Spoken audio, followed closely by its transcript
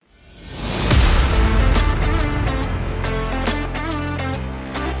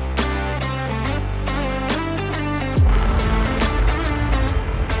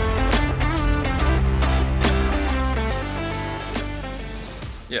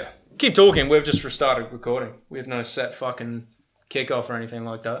Keep talking. We've just restarted recording. We have no set fucking kickoff or anything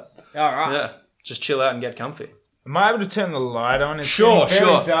like that. All right. Yeah. Just chill out and get comfy. Am I able to turn the light on? It's Sure.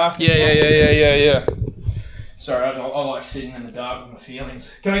 dark. Yeah. Sorry, I like sitting in the dark with my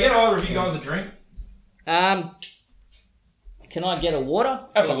feelings. Can I get either of you guys a drink? Can I get a water?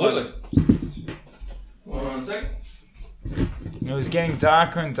 Absolutely. 1 second. It was getting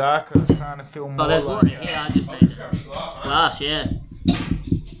darker and darker. I was starting to feel more There's like... water here. I just I'll need just grab your glass, mate. glass, yeah.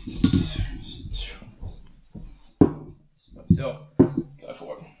 So, go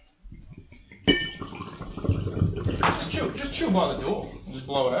for it. Just chill by the door. Just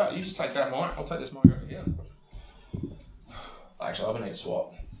blow it out. You just take that mic. I'll take this mic over here. Actually, I'm gonna need a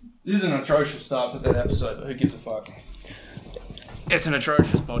swap. This is an atrocious start to that episode, but who gives a fuck? It's an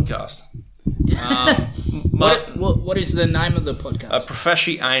atrocious podcast. What is the name of the podcast?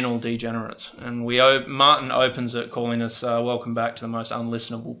 Professional Degenerates, and Martin opens it calling us "Welcome back to the most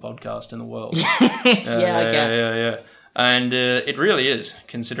unlistenable podcast in the world." Yeah. And it really is,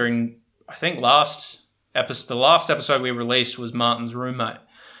 considering I think the last episode we released was Martin's roommate,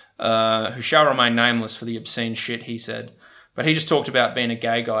 who shall remain nameless for the obscene shit he said. But he just talked about being a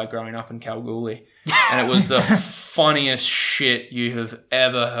gay guy growing up in Kalgoorlie, and it was the funniest shit you have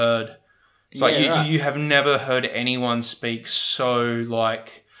ever heard. It's like you have never heard anyone speak so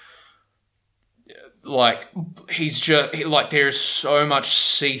like he's just like there's so much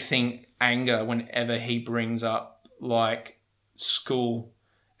seething anger whenever he brings up like school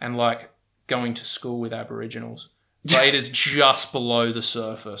and like going to school with Aboriginals. Like, it is just below the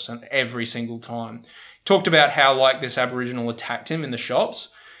surface, and every single time. Talked about how like this Aboriginal attacked him in the shops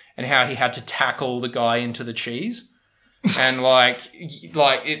and how he had to tackle the guy into the cheese. And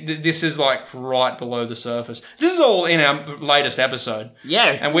this is like right below the surface. This is all in our latest episode.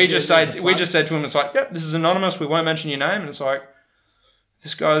 Yeah. And we just said to him, it's like, yep, this is anonymous. We won't mention your name. And it's like,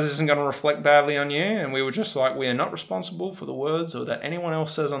 this guy isn't going to reflect badly on you. And we were just like, we are not responsible for the words or that anyone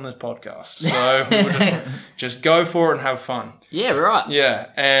else says on this podcast. So we were just like, just go for it and have fun. Yeah, right. Yeah.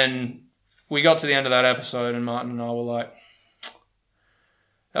 And we got to the end of that episode and Martin and I were like,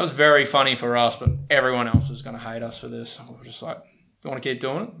 that was very funny for us, but everyone else was going to hate us for this. And we were just like, you want to keep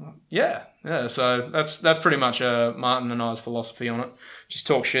doing it? Yeah. So that's pretty much Martin and I's philosophy on it. Just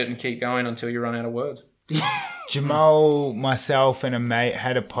talk shit and keep going until you run out of words. Jamal, myself, and a mate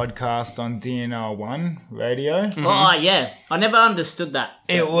had a podcast on DNR1 radio. Mm-hmm. Oh, yeah. I never understood that.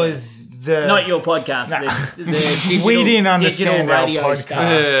 It was the... Not your podcast. Nah. The digital, we didn't understand our radio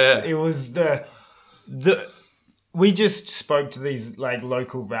podcast. stuff. It was the... We just spoke to these like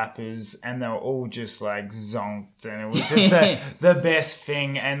local rappers and they were all just like zonked, and it was just the best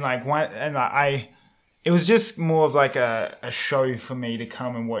thing. And like it was just more of like a show for me to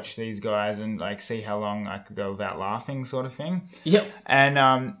come and watch these guys and like see how long I could go without laughing, sort of thing. Yep. And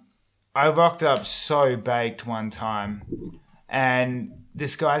I rocked up so baked one time, and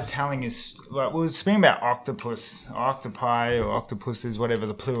this guy's telling us, like, we were speaking about octopi or octopuses, whatever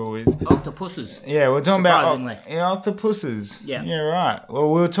the plural is. Octopuses. Yeah, we're talking about octopuses. Yeah. Yeah, right. Well,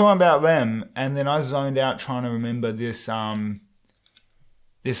 we were talking about them, and then I zoned out trying to remember this octopus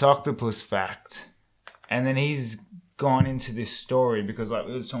fact, and then he's gone into this story because, like,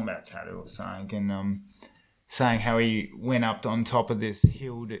 we were talking about tattoo or something, and saying how he went up on top of this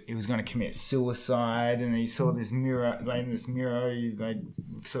hill that he was going to commit suicide, and he saw this mirror, like in this mirror, he like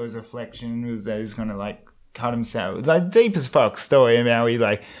saw his reflection, he was going to like cut himself. Like deep as fuck story of how he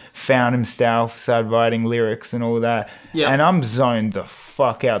like found himself, started writing lyrics and all that. Yeah. And I'm zoned the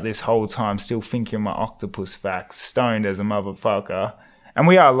fuck out this whole time, still thinking of my octopus facts, stoned as a motherfucker. And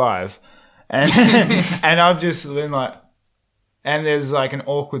we are live. And and I've just been like, and there's like an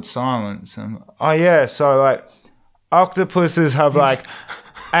awkward silence. And, oh yeah, so like octopuses have like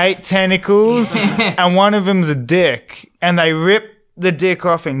 8 tentacles and one of them's a dick, and they rip the dick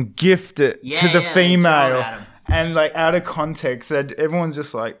off and gift it to the female. And like out of context, and everyone's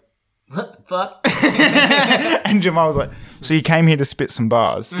just like, what the fuck? And Jamal was like, so you came here to spit some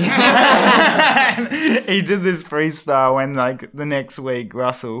bars? And he did this freestyle when like the next week,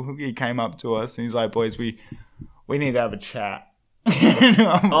 Russell, he came up to us and he's like, boys, we need to have a chat.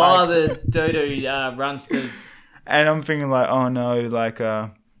 The dude who runs the... And I'm thinking like, oh no, like,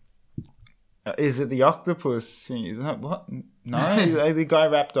 is it the octopus thing? Is that what? No, the guy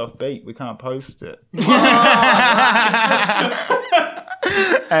rapped off beat. We can't post it.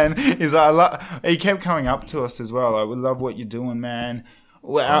 And he's like, he kept coming up to us as well. Like, we love what you're doing, man.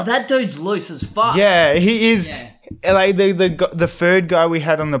 Well, that dude's loose as fuck. yeah, he is. Yeah. Like the third guy we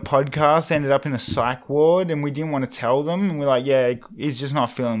had on the podcast ended up in a psych ward, and we didn't want to tell them. And we're like, yeah, he's just not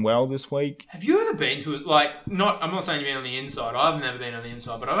feeling well this week. Have you ever been to I'm not saying you've been on the inside. I've never been on the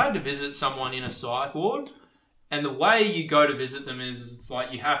inside, but I've had to visit someone in a psych ward, and the way you go to visit them is it's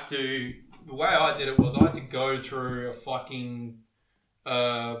like you have to. The way I did it was I had to go through a fucking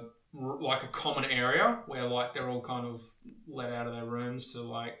like a common area where like they're all kind of let out of their rooms to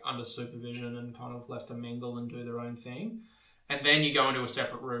like under supervision and kind of left to mingle and do their own thing, and then you go into a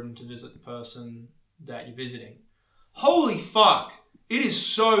separate room to visit the person that you're visiting. Holy fuck! It is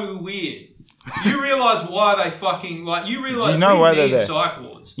so weird. You realise why they fucking you realise why we they're need there. psych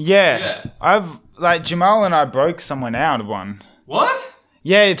wards. Yeah. I've Jamal and I broke someone out of one. What?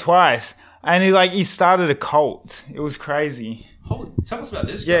 Yeah, twice, and he started a cult. It was crazy. Tell us about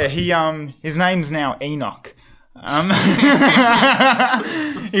this guy. Yeah, his name's now Enoch.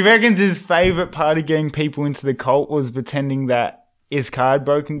 He reckons his favourite part of getting people into the cult was pretending that his car had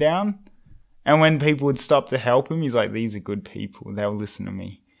broken down. And when people would stop to help him, he's like, these are good people. They'll listen to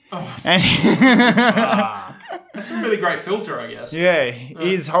me. Oh. And that's a really great filter, I guess. Yeah,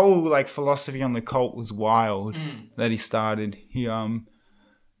 his whole philosophy on the cult was wild that he started.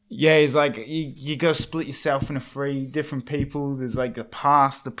 He's like, you got to split yourself into 3 different people. There's the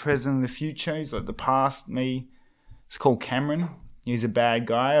past, the present, and the future. He's like, the past me, it's called Cameron. He's a bad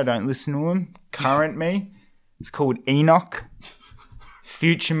guy. I don't listen to him. Current me, it's called Enoch.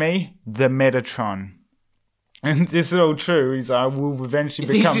 Future me, the Metatron. And this is all true. He's like, I will eventually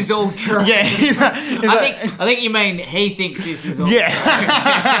become... This is all true. Yeah. I think you mean he thinks this is all true.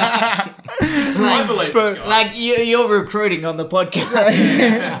 I believe this guy. You're recruiting on the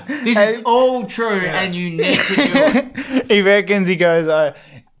podcast. This is all true and you need to do it. He reckons, he goes, I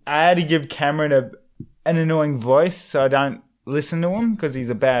had to give Cameron an annoying voice so I don't listen to him because he's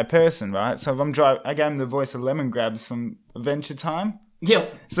a bad person, right? So if I'm I gave him the voice of Lemon Grabs from Adventure Time.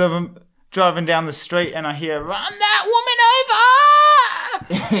 Yep. So if I'm driving down the street and I hear, run that woman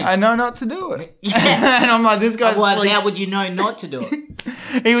over! I know not to do it. Yeah. And I'm like, this guy's Otherwise, how would you know not to do it?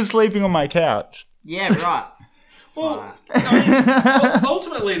 He was sleeping on my couch. Yeah, right. Well,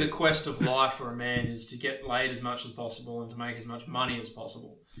 ultimately, the quest of life for a man is to get laid as much as possible and to make as much money as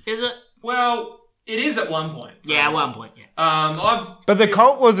possible. Is it? Well, it is at one point. Yeah, at one point, yeah. But the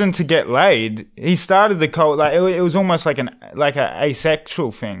cult wasn't to get laid. He started the cult, it was almost like an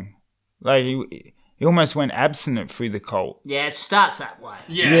asexual thing. He almost went abstinent through the cult. Yeah, it starts that way.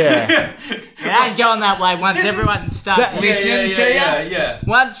 Yeah. It ain't going that way once everyone starts listening to you. Yeah.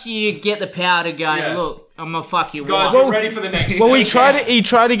 Once you get the power to go, look, I'm going to fuck you. Guys, wife. we're ready for the next Well, step. he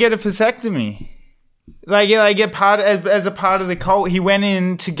tried to get a vasectomy. As a part of the cult, he went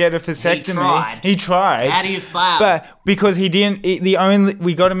in to get a vasectomy. He tried. How do you fail? But because he didn't,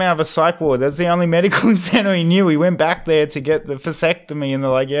 we got him out of a psych ward. That's the only medical center he knew. He went back there to get the vasectomy, and they're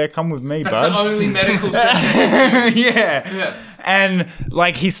like, "Yeah, come with me, That's bud." the only medical center. Yeah. And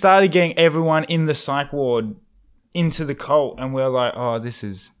he started getting everyone in the psych ward into the cult, and we're like, "Oh, this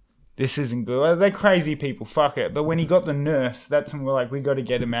isn't good. They're crazy people. Fuck it." But when he got the nurse, that's when we're like, we got to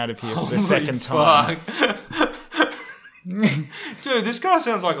get him out of here for the second time. Dude, this guy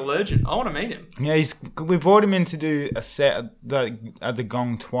sounds like a legend. I want to meet him. Yeah, we brought him in to do a set at the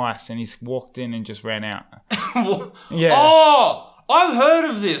Gong twice, and he's walked in and just ran out. Yeah. Oh, I've heard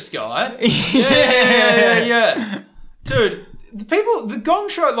of this guy. Yeah. Dude, the Gong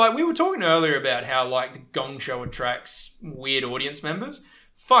Show, we were talking earlier about how, the Gong Show attracts weird audience members.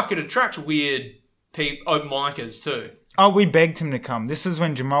 Fuck, it attracts weird open micers too. Oh, we begged him to come. This is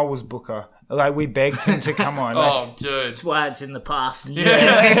when Jamal was booker. We begged him to come on. Oh, dude. That's why it's in the past.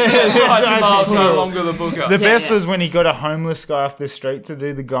 Yeah. That's why Jamal's no longer the booker. The best was when he got a homeless guy off the street to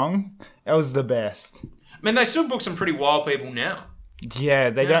do the gong. That was the best. I mean, they still book some pretty wild people now.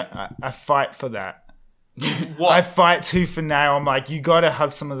 Yeah, they don't. I fight for that. What? I fight tooth and nail. I'm like, you got to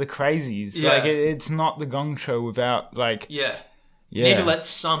have some of the crazies. Yeah. It's not the Gong Show without Yeah. You need to let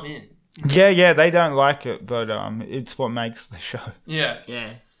some in. Yeah, they don't like it, but it's what makes the show. Yeah.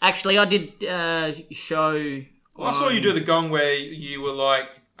 Actually, I did show... Well, I saw you do the gong where you were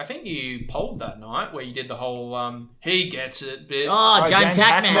I think you polled that night where you did the whole he gets it bit. Oh, James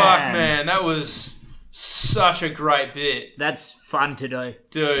Hackman. Fuck, man, that was such a great bit. That's fun to do.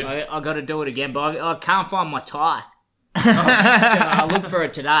 Dude. I got to do it again, but I can't find my tie. I'll look for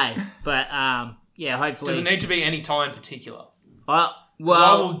it today. But, hopefully... Does it need to be any tie in particular? Well,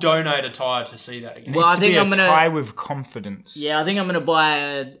 I will donate a tie to see that again. Well, I think I'm going to tie with confidence. Yeah, I think I'm going to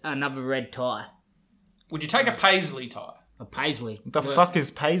buy another red tie. Would you take a paisley tie? A paisley. What the fuck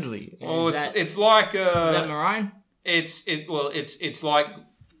is paisley? Well, it's like Is that maroon? It's like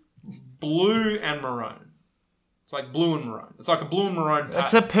blue and maroon. It's like blue and maroon. It's like a blue and maroon pattern.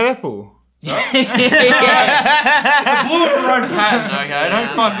 It's a purple. It's a blue and maroon pattern, okay? Don't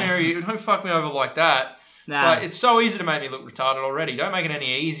fuck me over like that. Nah. It's so easy to make me look retarded already. Don't make it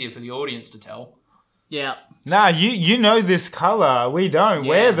any easier for the audience to tell. Yeah. Nah, you know this colour. We don't. Yeah.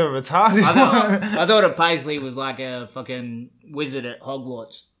 We're the retarded one. I thought a paisley was like a fucking wizard at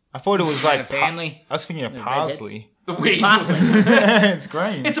Hogwarts. I thought it was like a family. I was thinking of parsley. The weasel. It's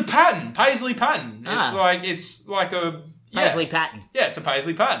green. It's a pattern. Paisley pattern. It's like a... Paisley pattern. Yeah, it's a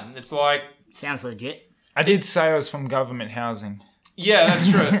paisley pattern. It's like... Sounds legit. I did say I was from government housing. Yeah, that's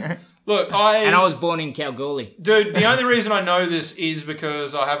true. Look, And I was born in Kalgoorlie. Dude, the only reason I know this is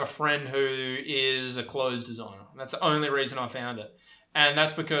because I have a friend who is a clothes designer. That's the only reason I found it. And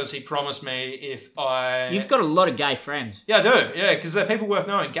that's because he promised me if I... You've got a lot of gay friends. Yeah, I do. Yeah, because they're people worth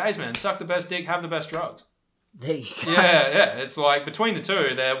knowing. Gays, man. Suck the best dick, have the best drugs. There you go. Yeah. It's like, between the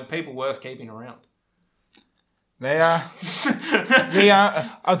two, they're people worth keeping around. They are.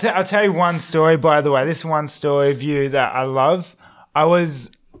 I'll tell you one story, by the way. This one story of you that I love. I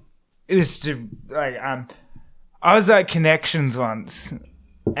was at Connections once,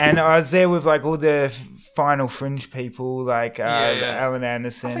 and I was there with like all the Final Fringe people, like Alan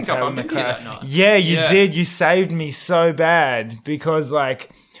Anderson. I think Taylor I bumped into you that McClure. night. Yeah, you did. You saved me so bad because like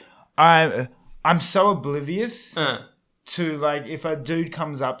I'm so oblivious to like if a dude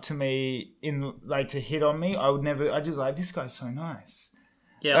comes up to me in like to hit on me, I just like, this guy's so nice.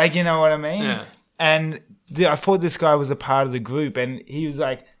 Yeah. Like, you know what I mean? Yeah. And I thought this guy was a part of the group, and he was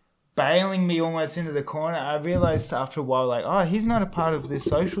like bailing me almost into the corner. I realized after a while, like, oh, he's not a part of this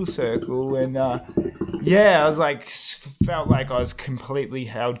social circle. And I was like, felt like I was completely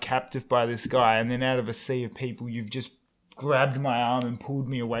held captive by this guy. And then out of a sea of people, you've just grabbed my arm and pulled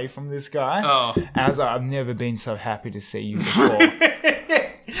me away from this guy. Oh. And I was like, I've never been so happy to see you before.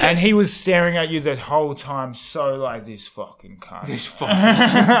 And he was staring at you the whole time, so like, this fucking cunt. This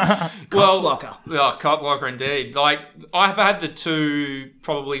fucking... blocker. Yeah, cock blocker indeed. Like, I've had the two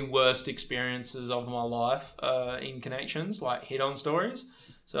probably worst experiences of my life in Connections, like hit-on stories.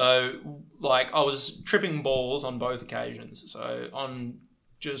 So, like, I was tripping balls on both occasions. So, on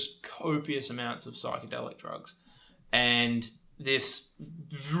just copious amounts of psychedelic drugs. And this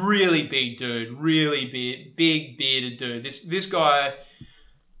really big dude, big bearded dude. This guy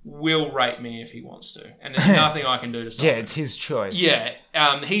will rape me if he wants to, and there's nothing I can do to stop him. It's his choice. Yeah,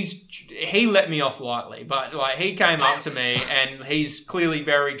 he let me off lightly, but like he came up to me and he's clearly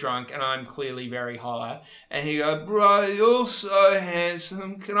very drunk and I'm clearly very high, and he goes, "Bro, you're so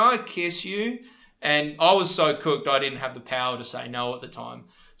handsome. Can I kiss you?" And I was so cooked I didn't have the power to say no at the time.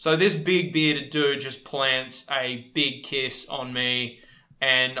 So this big bearded dude just plants a big kiss on me,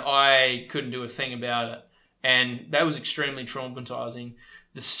 and I couldn't do a thing about it, and that was extremely traumatizing.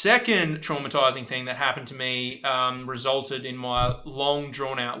 The second traumatizing thing that happened to me resulted in my long,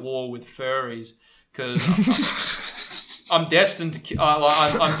 drawn-out war with furries, because I'm destined to.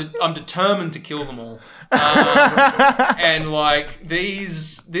 I'm determined to kill them all, and like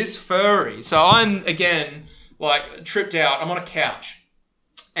this furry. So I'm again like tripped out. I'm on a couch,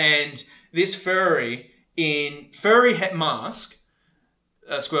 and this furry in furry hat mask.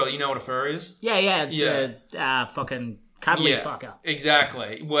 Squirly, you know what a furry is? Yeah. It's a fucking cuddly fucker.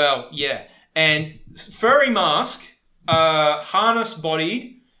 Exactly. Well, yeah. And furry mask, harness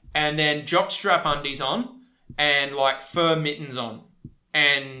bodied, and then jockstrap undies on, and like fur mittens on,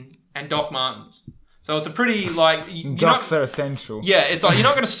 and Doc Martens. So it's a pretty like Docs are essential. Yeah, it's like you're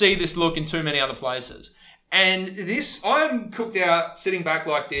not going to see this look in too many other places. And this, I'm cooked out, sitting back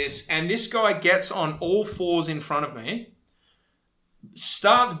like this, and this guy gets on all fours in front of me,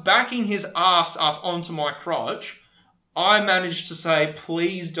 starts backing his ass up onto my crotch. I managed to say,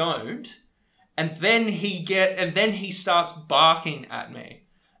 "Please don't," and then he starts barking at me,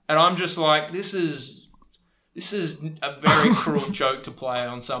 and I'm just like, "This is a very cruel joke to play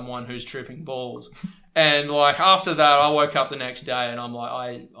on someone who's tripping balls." And like after that, I woke up the next day, and I'm like,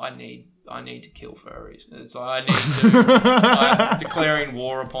 I need to kill furries. It's like I'm declaring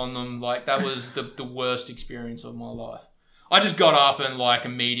war upon them. Like that was the worst experience of my life. I just got up and like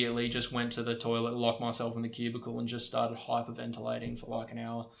immediately just went to the toilet, locked myself in the cubicle, and just started hyperventilating for like an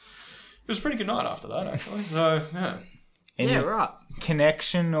hour. It was a pretty good night after that, actually. So yeah. Any right.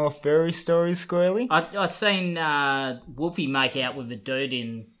 Connection or furry stories, Squirly? I seen Wolfie make out with a dude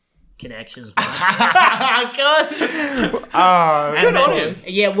in Connections. Of course. Oh, good on him.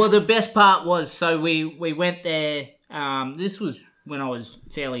 Yeah, well, the best part was, so we went there. This was when I was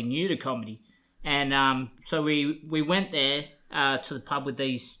fairly new to comedy. And so we went there to the pub with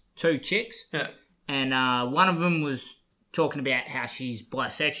these two chicks. Yeah. and one of them was talking about how she's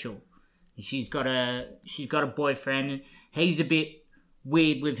bisexual. She's got a boyfriend, and he's a bit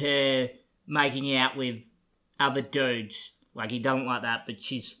weird with her making out with other dudes. Like, he doesn't like that, but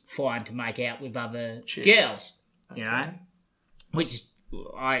she's fine to make out with other girls, you know, which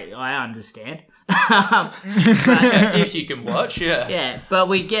I understand. But, if you can watch, yeah. Yeah, but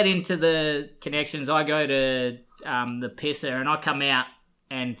we get into the connections. I go to the pisser, and I come out,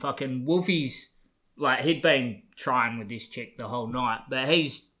 and fucking Wolfie's, like, he'd been trying with this chick the whole night, but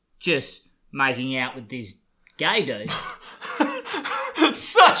he's just making out with this gay dude.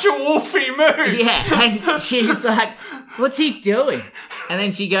 Such a Wolfie move. Yeah, and she's like, what's he doing? And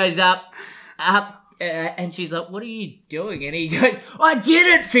then she goes up, and she's like, what are you doing? And he goes, I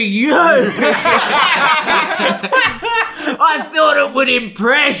did it for you. I thought it would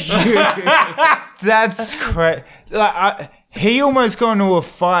impress you. That's crazy. Like, he almost got into a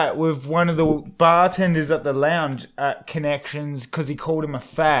fight with one of the bartenders at the lounge at Connections because he called him a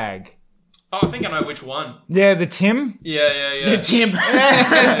fag. Oh, I think I know which one. Yeah, the Tim? Yeah. The Tim.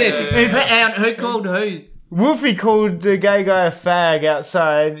 And who called who? Wolfie called the gay guy a fag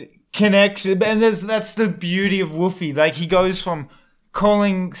outside Connection. And that's the beauty of Wolfie. Like, he goes from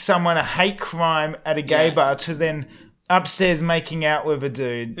calling someone a hate crime at a gay bar to then upstairs making out with a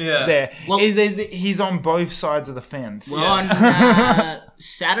dude there. Well, he's on both sides of the fence. Well, on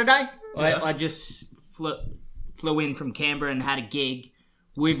Saturday, I just flew in from Canberra and had a gig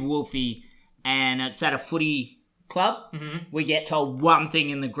with Wolfie, and it's at a footy club. Mm-hmm. We get told one thing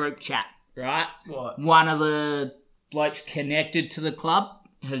in the group chat, right? What? One of the blokes connected to the club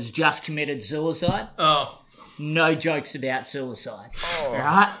has just committed suicide. Oh. No jokes about suicide,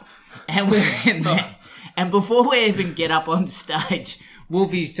 right? And we're in there. And before we even get up on stage,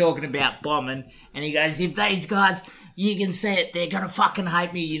 Wolfie's talking about bombing, and he goes, if these guys, you can see it, they're going to fucking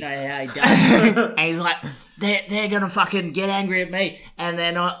hate me, you know how he does. And he's like, they're going to fucking get angry at me, and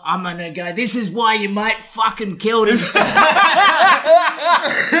then I'm going to go, this is why your mate fucking killed him.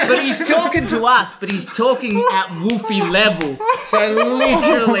 But he's talking to us, but he's talking at Wolfie level. So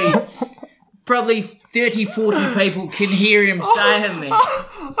literally, probably 30, 40 people can hear him saying this.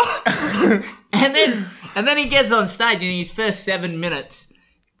 And then he gets on stage, and his first 7 minutes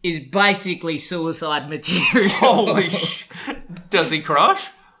is basically suicide material. Holy shit. Does he crush?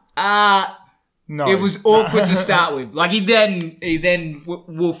 No. It was awkward to start with. Like, he then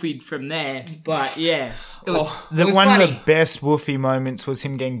wolfied from there. But, yeah. It was One funny. of the best Wolfie moments was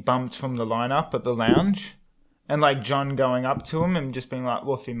him getting bumped from the lineup at the lounge. And, like, John going up to him and just being like,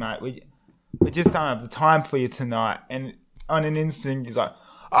 Wolfie, mate, we just don't have the time for you tonight. And on an instant, he's like,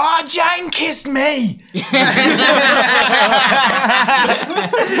 oh, Jane kissed me!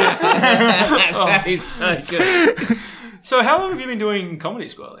 That is so good. So how long have you been doing comedy,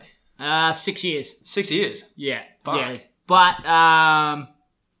 Squirly? 6 years. 6 years? Yeah. Fuck. Yeah. But,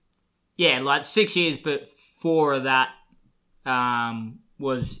 like 6 years, but 4 of that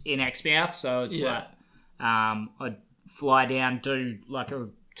was in Exmouth. So it's like, I'd fly down, do like a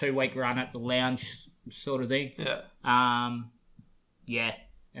 2-week run at the lounge sort of thing. Yeah. Yeah.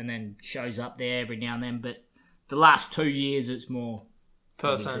 And then shows up there every now and then. But the last 2 years, it's more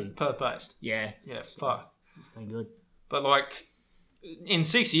Perth-based. Yeah. Yeah, fuck. It's been good. But, like, in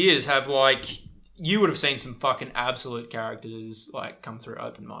 6 years, you would have seen some fucking absolute characters, like, come through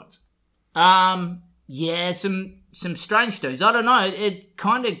open mics. Yeah, some strange dudes. I don't know. It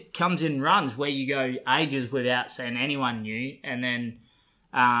kind of comes in runs where you go ages without seeing anyone new. And then,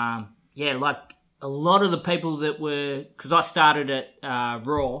 like, a lot of the people that were... Because I started at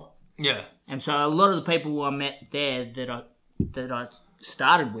Raw. Yeah. And so a lot of the people I met there that I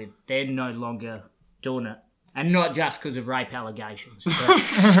started with, they're no longer doing it. And not just because of rape allegations.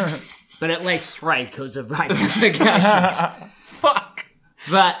 But at least 3 because of rape allegations. Fuck.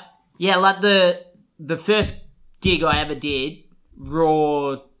 But, yeah, like the first gig I ever did,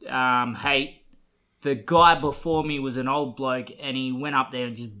 Raw Hate, the guy before me was an old bloke and he went up there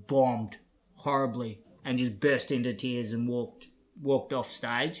and just bombed horribly and just burst into tears and walked off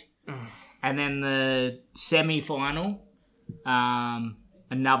stage. And then the semi-final,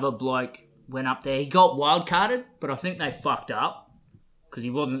 another bloke went up there. He got wild-carded, but I think they fucked up because he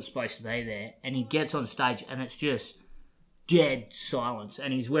wasn't supposed to be there. And he gets on stage and it's just dead silence.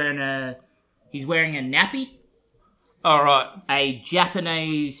 And he's wearing a nappy. All right. A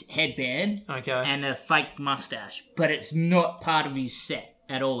Japanese headband. Okay. And a fake mustache. But it's not part of his set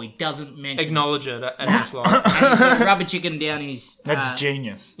at all. He doesn't mention Acknowledge it at his life. And he's got rubber chicken down his That's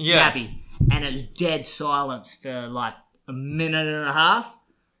genius. Yeah. nappy. And it's dead silence for like a minute and a half.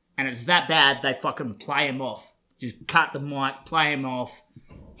 And it's that bad, they fucking play him off. Just cut the mic, play him off.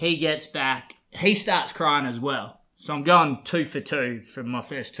 He gets back he starts crying as well. So I'm going 2 for 2 from my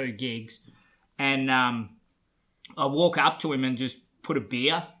first 2 gigs. And I walk up to him and just put a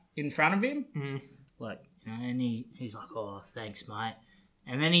beer in front of him. Mm. Like, you know, and he's like, oh, thanks, mate.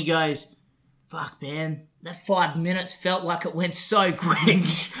 And then he goes, fuck, man, that 5 minutes felt like it went so quick.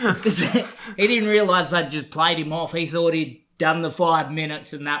 Because he didn't realise I'd just played him off. He thought he'd done the 5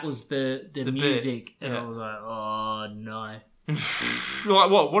 minutes and that was the music. Bit. And I was like, oh, no. Like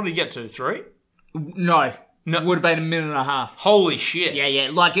what did he get to? 3? No. It would have been a minute and a half. Holy shit. Yeah.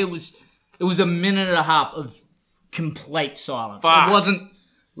 Like, it was a minute and a half of complete silence. Fuck. It wasn't,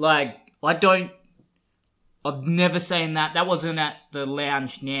 like, I've never seen that. That wasn't at the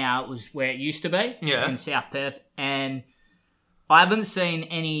lounge now. It was where it used to be in South Perth. And I haven't seen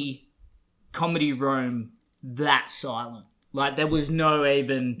any comedy room that silent. Like, there was no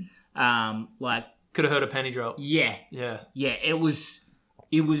even, like... Could have heard a penny drop. Yeah. It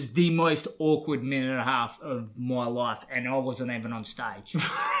was the most awkward minute and a half of my life, and I wasn't even on stage.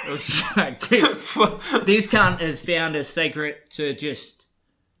 It was like, this cunt has found a secret to just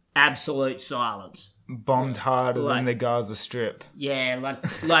absolute silence. Bombed harder than the Gaza Strip. Yeah,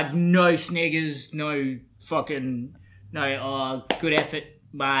 like no sniggers, no fucking, good effort,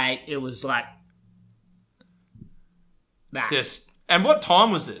 mate. It was like that. Just, and what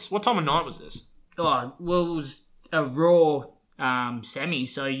time was this? What time of night was this? Oh, well, it was a Raw semi,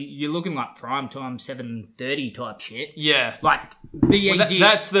 so you're looking like prime time, 7:30 type shit. Yeah. Like the easiest...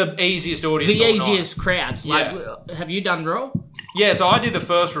 that's the easiest audience The all easiest night. crowds. Like, have you done Raw? Yeah, so I did the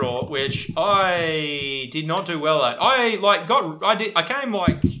first Raw, which I did not do well at. I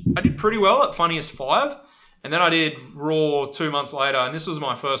did pretty well at Funniest 5, and then I did Raw 2 months later, and this was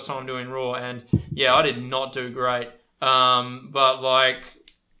my first time doing Raw, and yeah, I did not do great. But like,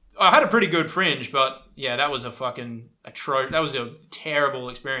 I had a pretty good fringe, but yeah, that was a fucking that was a terrible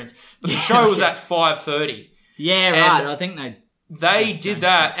experience. But the show was at 5:30. Yeah, right. I think they did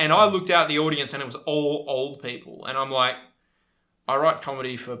that, and I looked out the audience, and it was all old people, and I'm like, I write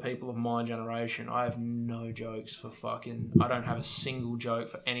comedy for people of my generation. I have no jokes for I don't have a single joke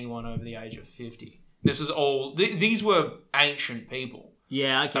for anyone over the age of 50. This was all, these were ancient people.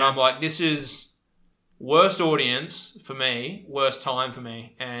 Yeah, okay. And I'm like, this is worst audience for me, worst time for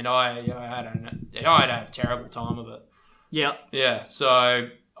me. And I had a terrible time of it. Yep. Yeah, so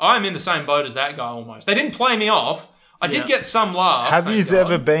I'm in the same boat as that guy almost. They didn't play me off. I did get some laughs. Have you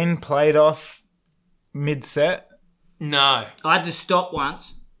ever been played off mid-set? No. I had to stop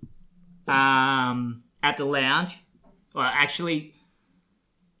once at the lounge. Well, actually,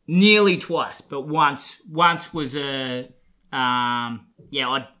 nearly twice, but once was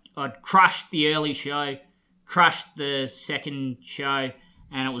I'd crushed the early show, crushed the second show,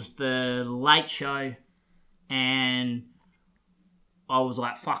 and it was the late show, and I was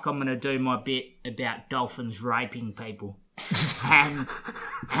like, fuck, I'm going to do my bit about dolphins raping people. and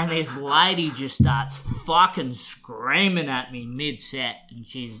this lady just starts fucking screaming at me mid-set, and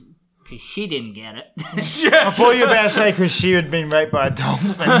because she didn't get it. I thought you were about to say because she had been raped by a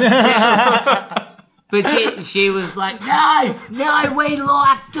dolphin. But she was like, no, we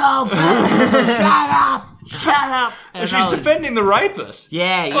like dolphins. Shut up. And she's defending the rapist.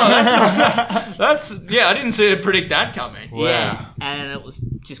 Yeah. That's I didn't predict that coming. Wow. Yeah, and it was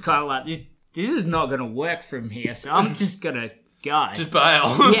just kind of like, this is not going to work from here, so I'm just going to go. Just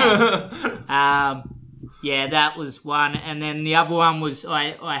bail. Yeah. Yeah, that was one. And then the other one was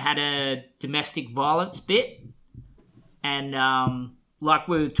I had a domestic violence bit. And like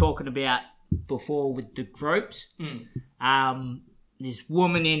we were talking about before with the groups, this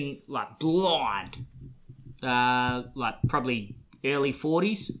woman in, like, blind, like probably early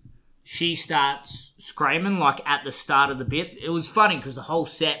 40s, she starts screaming, like, at the start of the bit. It was funny because the whole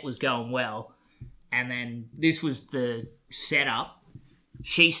set was going well. And then this was the setup.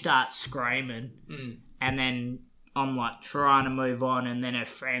 She starts screaming. And then I'm, like, trying to move on. And then her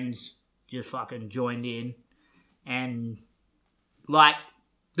friends just fucking joined in. And, like,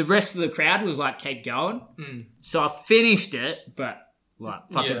 the rest of the crowd was, like, keep going. So I finished it, but, like,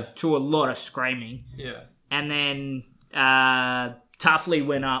 fucking to a lot of screaming. Yeah. And then Tuffley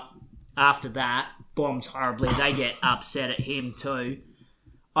went up after that, bombs horribly. They get upset at him too.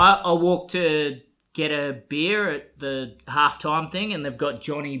 I walked to get a beer at the halftime thing, and they've got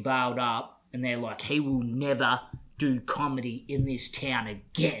Johnny bailed up, and they're like, he will never do comedy in this town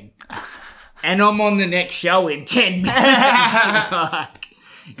again. And I'm on the next show in 10 minutes.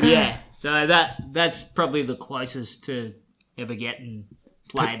 Yeah, so that's probably the closest to ever getting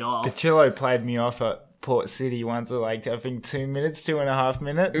played off. Pachillo played me off at Port City once at, like, I think 2.5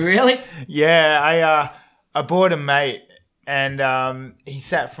 minutes. Really? Yeah, I bought a mate And he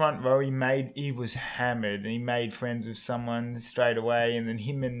sat front row. He was hammered, and he made friends with someone straight away. And then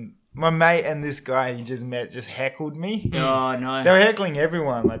him and my mate and this guy he just met just heckled me. Oh, no. They were heckling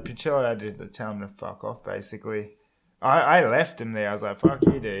everyone. Like, Pichello had to tell him to fuck off, basically. I left him there. I was like, fuck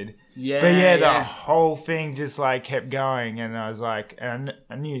you, dude. Yeah, But yeah, the whole thing just, like, kept going. And I was like, and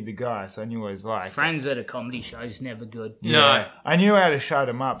I knew the guy, so I knew what he was like. Friends at a comedy show is never good. Yeah. No. I knew how to shut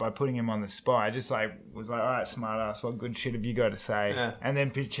him up by putting him on the spot. I just, like, was like, all right, smart ass, what good shit have you got to say? Yeah. And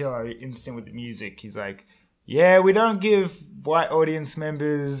then Pichello, instant with the music, he's like, yeah, we don't give white audience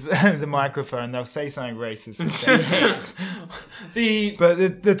members the microphone. They'll say something racist and sexist.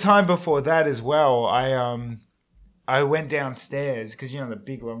 But the time before that as well, I went downstairs because, you know, the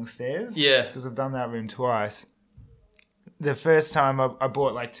big long stairs? Yeah. Because I've done that room twice. The first time I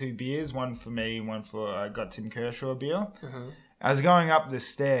bought like 2 beers, one for me, one for, I got Tim Kershaw a beer. Uh-huh. I was going up the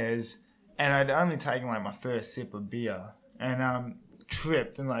stairs and I'd only taken like my first sip of beer and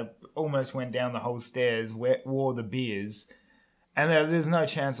tripped and like almost went down the whole stairs, wore the beers. And there's no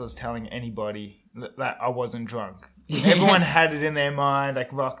chance I was telling anybody that I wasn't drunk. Everyone had it in their mind,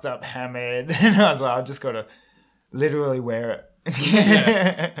 like rocked up, hammered. And I was like, I've just got to literally wear it.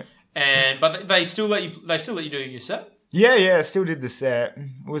 Yeah. But they still let you do your set? Yeah, I still did the set.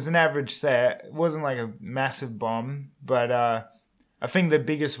 It was an average set. It wasn't like a massive bomb, but I think the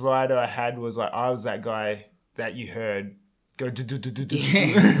biggest rider I had was like I was that guy that you heard go do.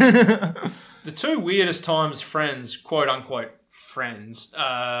 The 2 weirdest times friends, quote unquote friends,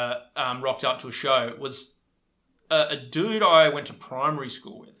 rocked up to a show was a dude I went to primary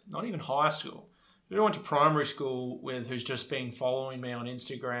school with, not even high school. A dude I went to primary school with who's just been following me on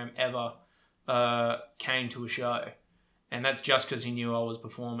Instagram ever came to a show. And that's just because he knew I was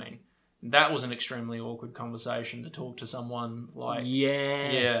performing. That was an extremely awkward conversation to talk to someone like.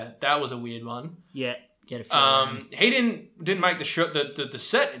 Yeah, that was a weird one. Yeah, get a feeling. He didn't make the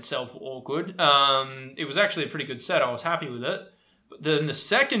set itself awkward. It was actually a pretty good set. I was happy with it. But then the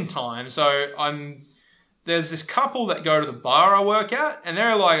second time, there's this couple that go to the bar I work at, and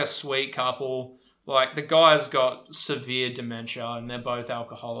they're like a sweet couple. Like the guy's got severe dementia, and they're both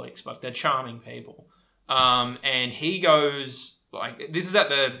alcoholics, but they're charming people. And he goes like, this is at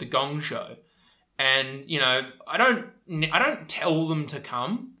the Gong Show, and you know, I don't tell them to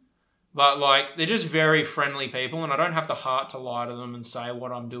come, but like they're just very friendly people, and I don't have the heart to lie to them and say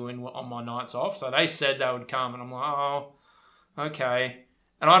what I'm doing on my nights off. So they said they would come, and I'm like, oh, okay.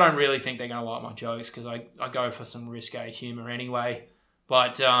 And I don't really think they're going to like my jokes because I go for some risque humor anyway.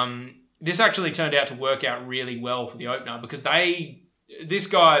 But this actually turned out to work out really well for the opener because this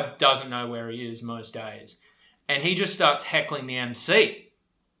guy doesn't know where he is most days. And he just starts heckling the MC.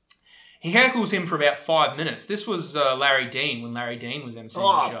 He heckles him for about 5 minutes. This was Larry Dean, when Larry Dean was MCing the show.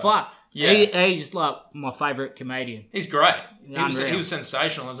 Oh, fuck. Yeah. He's like my favourite comedian. He's great. He Unreal. was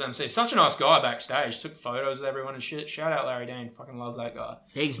sensational as MC. Such a nice guy backstage. Took photos with everyone and shit. Shout out Larry Dean. Fucking love that guy.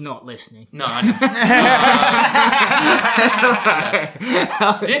 He's not listening. No, I know.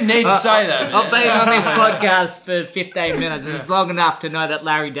 I didn't need to say that. I've been on this podcast for 15 minutes and it's long enough to know that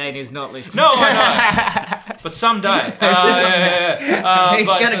Larry Dean is not listening. No, I know. But someday. He's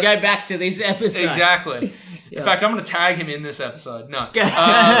going to go back to this episode. Exactly. In fact, I'm going to tag him in this episode. No.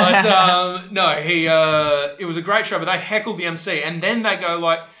 It was a great show, but they heckled the MC. And then they go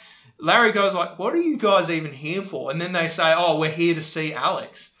like, Larry goes like, what are you guys even here for? And then they say, oh, we're here to see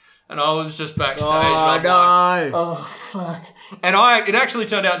Alex. And I was just backstage. Oh, no. Like, oh, fuck. And it actually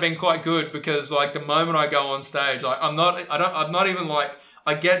turned out being quite good because like the moment I go on stage, like I'm not even like,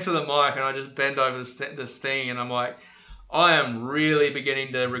 I get to the mic and I just bend over this thing and I'm like, I am really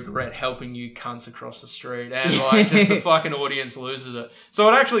beginning to regret helping you cunts across the street. And like just the fucking audience loses it. So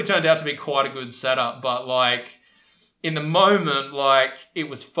it actually turned out to be quite a good setup. But like in the moment, like it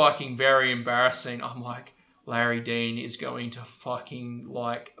was fucking very embarrassing. I'm like, Larry Dean is going to fucking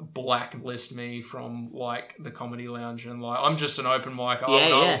like blacklist me from like the Comedy Lounge. And like, I'm just an open mic. I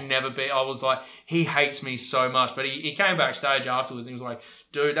will never be. I was like, he hates me so much. But he came backstage afterwards and he was like,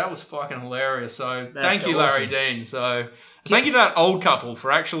 dude, that was fucking hilarious. So thank you, Larry Dean. So thank you to that old couple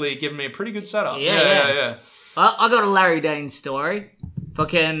for actually giving me a pretty good setup. Yeah. I got a Larry Dean story.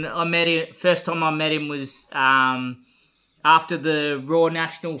 I met him. First time I met him was after the Raw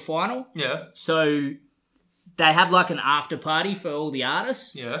National Final. Yeah. So they had like an after party for all the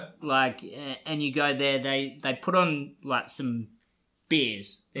artists. Yeah. Like, and you go there. They put on like some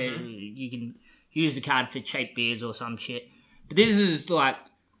beers. Mm-hmm. You can use the card for cheap beers or some shit. But this is like,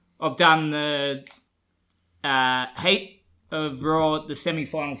 I've done the heat of Raw, the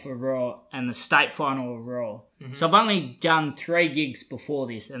semi-final for Raw, and the state final of Raw. Mm-hmm. So I've only done 3 gigs before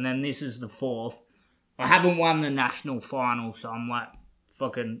this, and then this is the 4th. I haven't won the national final, so I'm like,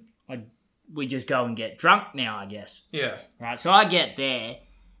 we just go and get drunk now, I guess. Yeah. Right, so I get there,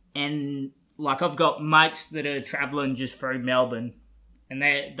 and like I've got mates that are travelling just through Melbourne, and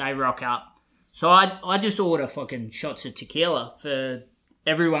they rock up. So I just order fucking shots of tequila for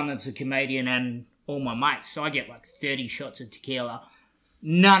everyone that's a comedian and all my mates. So I get like 30 shots of tequila.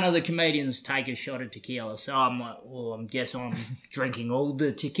 None of the comedians take a shot of tequila. So I'm like, well, I guess I'm drinking all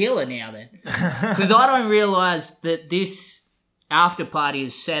the tequila now then. Because I don't realise that this after party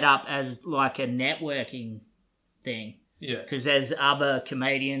is set up as like a networking thing. Yeah. Because there's other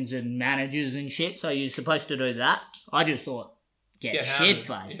comedians and managers and shit. So you're supposed to do that. I just thought, get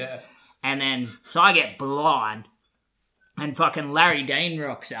shit-faced. Yeah. And then, so I get blind, and fucking Larry Dean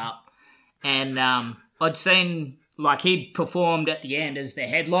rocks up, and I'd seen, like, he'd performed at the end as the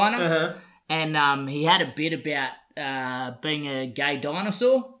headliner, and he had a bit about being a gay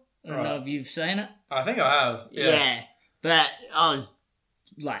dinosaur. I don't know if you've seen it. I think I have, Yeah, but I was,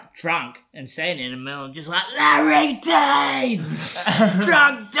 like, drunk and seen it in the middle, just like, Larry Dean!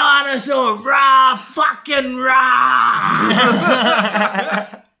 Drunk dinosaur! Rah! Fucking rah!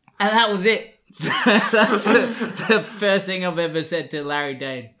 And that was it. That's the first thing I've ever said to Larry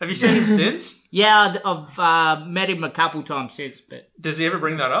Dean. Have you seen him since? Yeah, I've met him a couple times since, but... Does he ever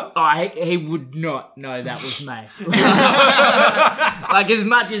bring that up? He would not know that was me. Like, as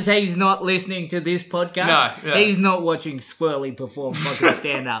much as he's not listening to this podcast, he's not watching Squirly perform fucking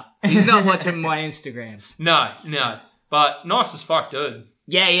stand-up. He's not watching my Instagram. No. But nice as fuck, dude.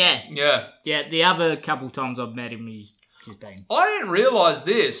 Yeah. Yeah, the other couple times I've met him, he's just been... I didn't realise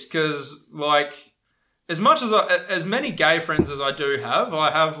this, because, like, as many gay friends as I do have, I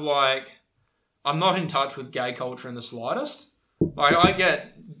have, like... I'm not in touch with gay culture in the slightest. Like, I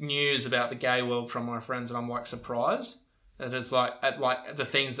get news about the gay world from my friends, and I'm, like, surprised that it's, like, at, like, the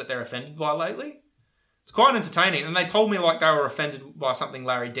things that they're offended by lately. It's quite entertaining. And they told me, like, they were offended by something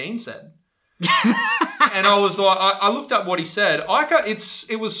Larry Dean said. And I was like, I looked up what he said.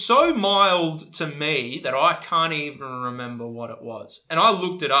 It was so mild to me that I can't even remember what it was. And I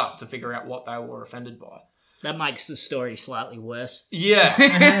looked it up to figure out what they were offended by. That makes the story slightly worse. Yeah.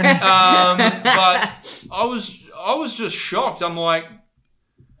 But I was just shocked. I'm like,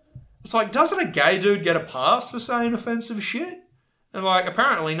 it's like, doesn't a gay dude get a pass for saying offensive shit? And like,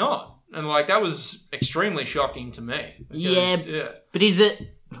 apparently not. And like, that was extremely shocking to me. Yeah. But is it,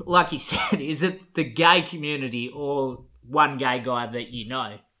 like you said, is it the gay community or one gay guy that you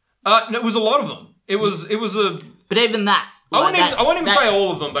know? No, it was a lot of them. It was a... But even that... Like I won't even say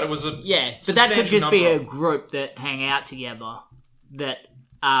all of them, but it was a... Yeah, but that could just be a group that hang out together that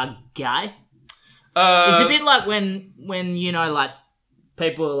are gay. It's a bit like when you know, like,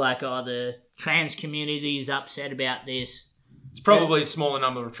 people are like, oh, the trans community is upset about this. It's probably a smaller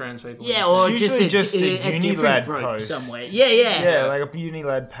number of trans people. Yeah, or it's usually just a Unilad group post somewhere. Yeah, like a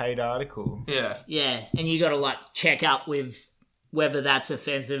Unilad paid article. Yeah, and you got to like check up with whether that's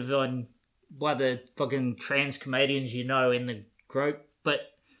offensive on by the fucking trans comedians you know in the group. But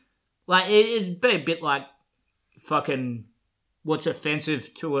like it'd be a bit like fucking what's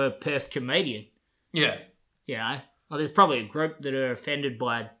offensive to a Perth comedian. Yeah. You know, well, there's probably a group that are offended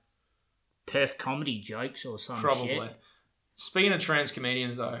by Perth comedy jokes or some probably. shit. Speaking of trans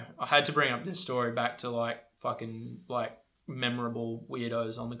comedians, though, I had to bring up this story back to, like, fucking, like, memorable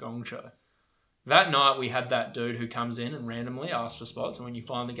weirdos on the Gong Show. That night, we had that dude who comes in and randomly asks for spots, and when you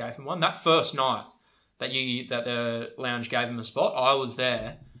finally gave him one, that first night that the lounge gave him a spot, I was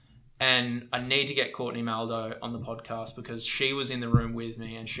there, and I need to get Courtney Maldo on the podcast because she was in the room with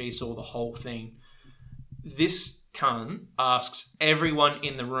me, and she saw the whole thing. This cunt asks everyone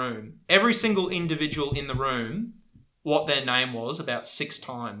in the room, every single individual in the room, what their name was about 6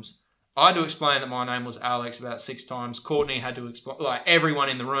 times. I had to explain that my name was Alex about 6 times. Courtney had to explain, like, everyone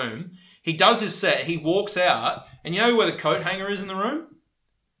in the room. He does his set, he walks out, and you know where the coat hanger is in the room?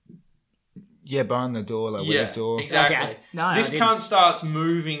 Yeah, behind the door, like with the door. Exactly. Okay. No, this cunt starts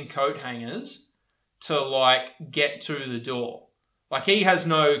moving coat hangers to, like, get to the door. Like, he has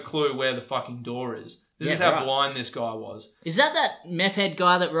no clue where the fucking door is. This is how blind this guy was. Is that meth head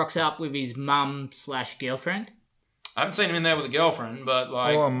guy that rocks up with his mum/girlfriend? I haven't seen him in there with a girlfriend, but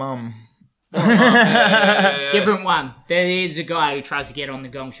like... Or a mum. Yeah. Different one. There is a guy who tries to get on the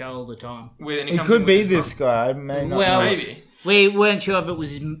Gong Show all the time. It could be this guy. I may not know. Maybe. We weren't sure if it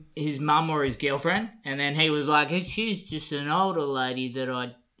was his mum or his girlfriend, and then he was like, she's just an older lady that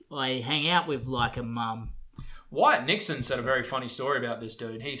I hang out with like a mum. Wyatt Nixon said a very funny story about this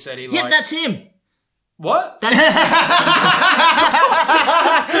dude. He said Yeah, that's him. What? That's...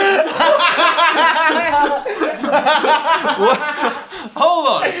 What? Hold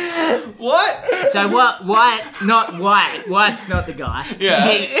on. What? So So Wyatt's not the guy. Yeah.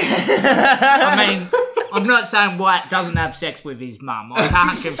 I mean, I'm not saying Wyatt doesn't have sex with his mum. I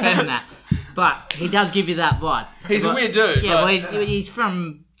can't confirm that. But he does give you that vibe. He's a weird dude. Yeah, well, he's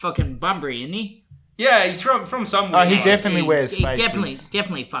from fucking Bunbury, isn't he? Yeah, he's from somewhere. Oh, he definitely wears faces.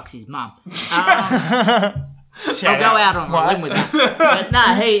 Definitely fucks his mum. I'll go out on a limb with that. But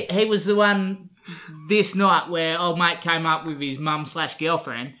no, he was the one this night where old mate came up with his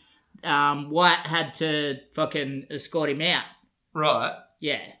mum/girlfriend. Wyatt had to fucking escort him out. Right.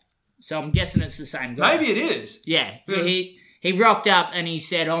 Yeah. So I'm guessing it's the same guy. Maybe it is. Yeah. He rocked up and he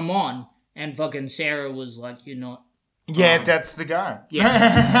said, I'm on. And fucking Sarah was like, you're not. Yeah, that's the guy.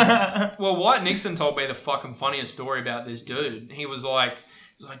 Yeah. Well, Wyatt Nixon told me the fucking funniest story about this dude. He was like,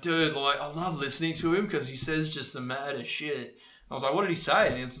 dude, like, I love listening to him because he says just the maddest shit. I was like, what did he say?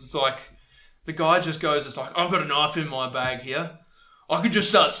 And it's just like, the guy just goes, it's like, I've got a knife in my bag here. I could just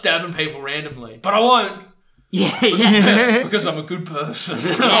start stabbing people randomly, but I won't. Yeah. Because I'm a good person.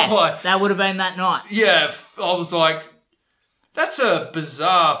 Yeah, like, that would have been that night. Yeah, I was like, that's a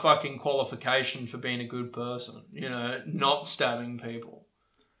bizarre fucking qualification for being a good person, you know, not stabbing people.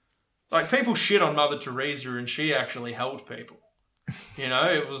 Like, people shit on Mother Teresa and she actually helped people. You know,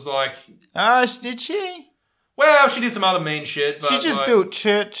 it was like... Did she? Well, she did some other mean shit, but... She just built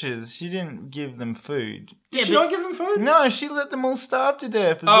churches. She didn't give them food. Did she not give them food? No, she let them all starve to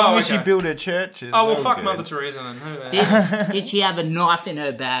death as long as she built her churches. Oh, well, fuck Mother Teresa then. Did she have a knife in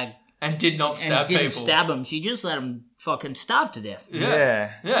her bag? And did not stab people. And didn't stab them. She just let them fucking starve to death.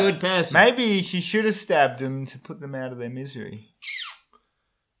 Yeah. Good person. Maybe she should have stabbed them to put them out of their misery.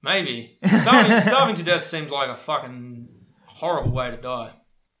 Maybe. Starving to death seems like a fucking horrible way to die.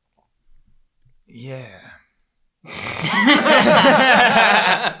 Yeah.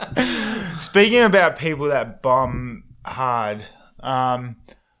 Speaking about people that bomb hard,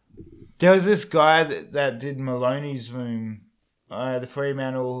 there was this guy that did Maloney's Room, the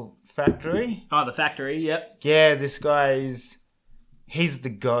Fremantle factory. Oh, the factory, yep. Yeah, this guy he's the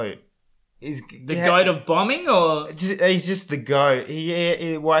GOAT. He's the goat of bombing, or he's just the goat.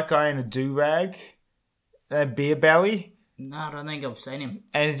 He white guy in a do-rag, a beer belly. No, I don't think I've seen him.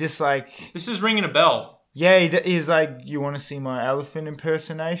 And it's just like... This is ringing a bell. Yeah, he's like, you want to see my elephant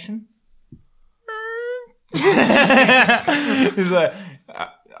impersonation? He's like,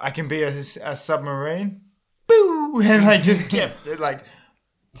 I can be a submarine. Boo! And I just kept it like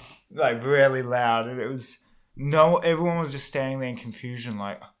really loud. And it was... everyone was just standing there in confusion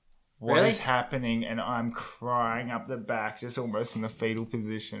like... What is happening? And I'm crying up the back, just almost in the fetal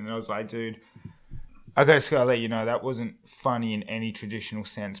position. And I was like, dude, I gotta let you know, that wasn't funny in any traditional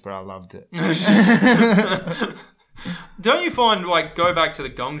sense, but I loved it. Don't you find, like, go back to the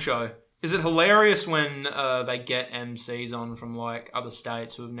Gong Show, is it hilarious when they get MCs on from, like, other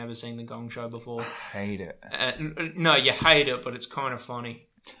states who have never seen the Gong Show before? I hate it. No, you hate it, but it's kind of funny.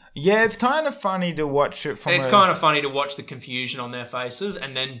 Yeah, it's kind of funny to watch it from... It's kind of funny to watch the confusion on their faces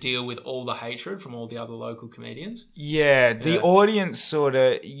and then deal with all the hatred from all the other local comedians. Yeah, the audience sort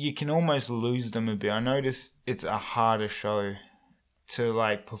of... You can almost lose them a bit. I notice it's a harder show to,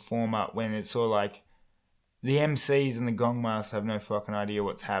 like, perform up when it's sort of like... The MCs and the Gong Masters have no fucking idea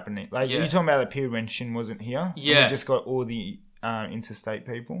what's happening. Like, you're talking about the period when Shin wasn't here? Yeah. And we just got all the interstate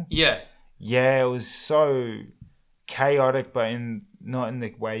people? Yeah. Yeah, it was so chaotic, but not in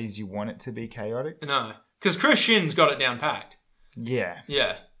the ways you want it to be chaotic. No, because Chris Shin's got it down packed. Yeah.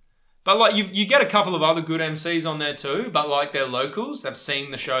 Yeah. But, like, you get a couple of other good MCs on there too, but, like, they're locals. They've seen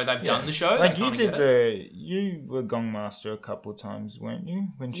the show. They've done the show. Like, you were Gong Master a couple of times, weren't you,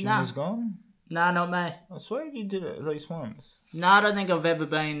 when Shin was gone? No, not me. I swear you did it at least once. No, I don't think I've ever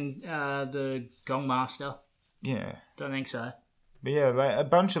been the Gong Master. Yeah. Don't think so. But yeah, like, a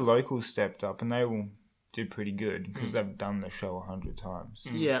bunch of locals stepped up and they all did pretty good because they've done the show 100 times.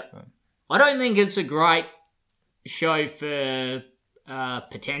 Yeah. But I don't think it's a great show for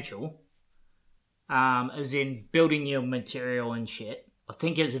potential, as in building your material and shit. I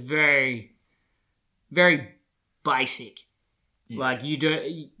think it's very, very basic. Yeah. Like, you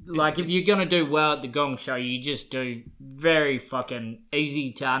do, like, if you're going to do well at the Gong Show, you just do very fucking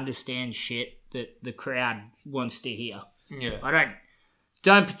easy to understand shit that the crowd wants to hear. Yeah. I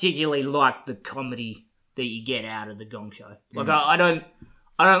don't particularly like the comedy that you get out of the Gong Show. Like, I don't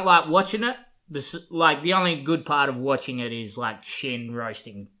like watching it. Like, the only good part of watching it is, like, Shin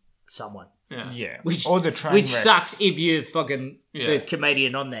roasting someone. Yeah. Or the train which wrecks. sucks if you're fucking the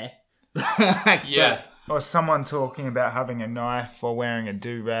comedian on there. Yeah. Or someone talking about having a knife or wearing a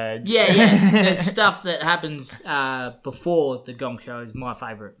do-rag. Yeah. The stuff that happens before the Gong Show is my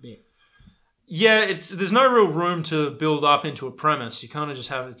favourite bit. Yeah, there's no real room to build up into a premise. You kind of just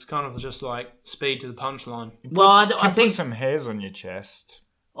have it's kind of just like speed to the punchline. Well, I think put some hairs on your chest.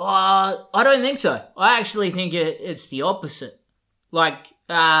 I don't think so. I actually think it's the opposite. Like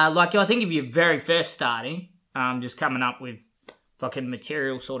I think if you're very first starting, just coming up with fucking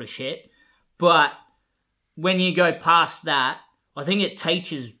material sort of shit, but when you go past that, I think it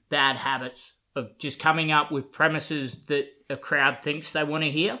teaches bad habits of just coming up with premises that a crowd thinks they want to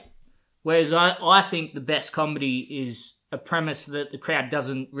hear. Whereas I think the best comedy is a premise that the crowd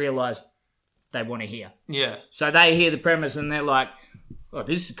doesn't realise they want to hear. Yeah. So they hear the premise and they're like, oh,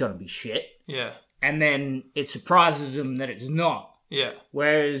 this is going to be shit. Yeah. And then it surprises them that it's not. Yeah.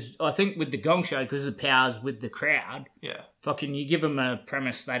 Whereas I think with the Gong Show, because the power's with the crowd, yeah, fucking you give them a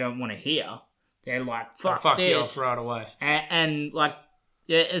premise they don't want to hear, they're like, fuck this. you off right away. And like,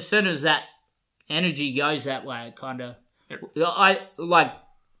 yeah, as soon as that energy goes that way, it kind of...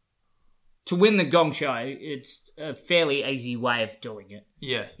 To win the Gong Show, it's a fairly easy way of doing it.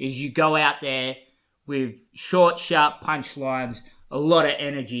 Yeah. Is you go out there with short, sharp punchlines, a lot of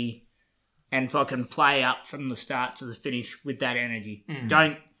energy, and fucking play up from the start to the finish with that energy.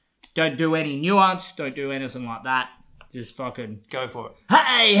 Don't do any nuance, don't do anything like that. Just fucking... Go for it.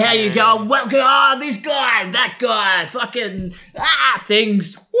 Hey, how you going? Welcome, this guy, that guy, fucking,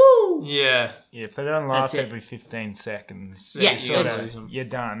 things, woo! Yeah. Yeah, if they don't laugh every 15 seconds, you're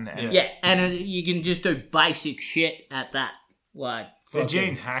done. And you can just do basic shit at that. Like... The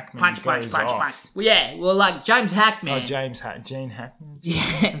Gene Hackman punch. Well, yeah, like James Hackman. Gene Hackman?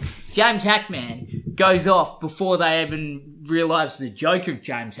 Yeah, James Hackman goes off before they even realise the joke of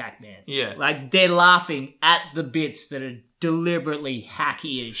James Hackman. Yeah. Like, they're laughing at the bits that are deliberately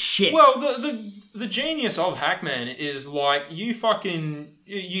hacky as shit. Well, the genius of Hackman is, like, you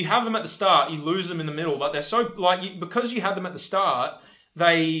have them at the start, you lose them in the middle, but they're so, like, because you had them at the start,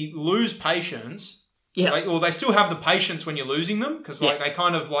 they lose patience. Yeah. Or they still have the patience when you're losing them because they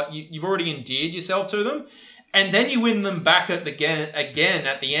kind of like you've already endeared yourself to them, and then you win them back again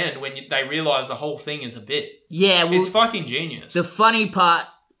at the end when they realise the whole thing is a bit. Yeah, well, it's fucking genius. The funny part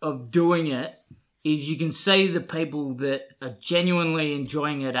of doing it is you can see the people that are genuinely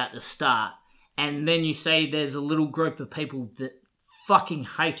enjoying it at the start, and then you see there's a little group of people that fucking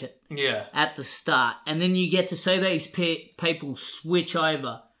hate it. Yeah. At the start, and then you get to see these people switch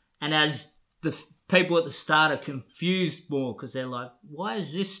over, and as the people at the start are confused more because they're like, why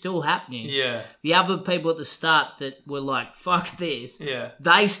is this still happening? Yeah. The other people at the start that were like, fuck this. Yeah.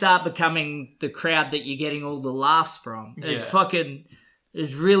 They start becoming the crowd that you're getting all the laughs from. It's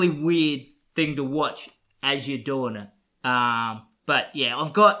really weird thing to watch as you're doing it. But yeah,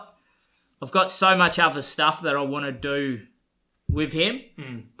 I've got so much other stuff that I want to do with him.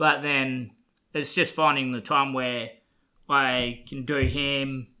 But then it's just finding the time where I can do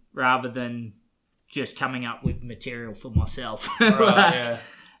him rather than just coming up with material for myself. Right,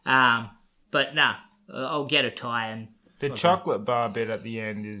 yeah. But nah, I'll get a tie in. The chocolate bar bit at the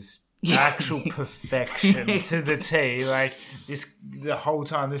end is actual perfection to the T. Like, the whole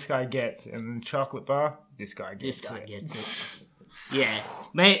time this guy gets, and the chocolate bar, this guy gets it. Yeah.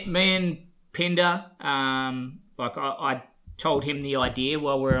 Me and Pinder, I told him the idea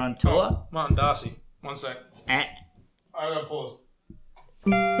while we were on tour. Oh, Martin Darcy. 1 sec. I gotta pause.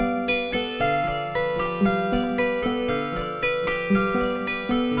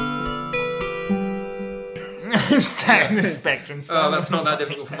 Stay in the spectrum. Oh, that's not that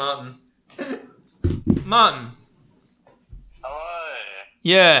difficult for Martin. Martin. Hello.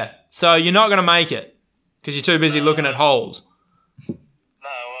 Yeah, so you're not going to make it because you're too busy looking at holes. No, well,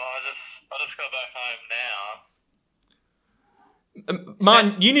 I just got back home now.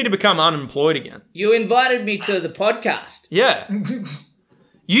 Martin, you need to become unemployed again. You invited me to the podcast. Yeah.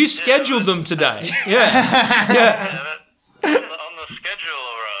 You scheduled them today. Yeah. On the schedule,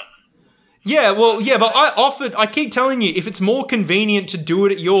 alright. Yeah, but I keep telling you, if it's more convenient to do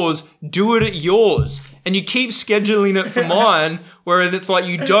it at yours, do it at yours. And you keep scheduling it for mine, where it's like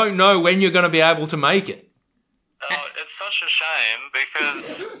you don't know when you're going to be able to make it. Oh, it's such a shame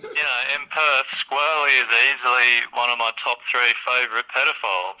because, in Perth, Squirly is easily one of my top 3 favourite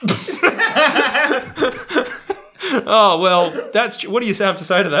pedophiles. Oh, well, what do you have to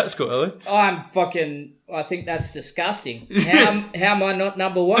say to that, Squirly? I think that's disgusting. How am I not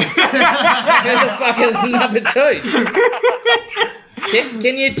number 1? Who the fuck is number 2?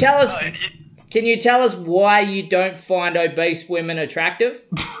 Can you tell us? Can you tell us why you don't find obese women attractive?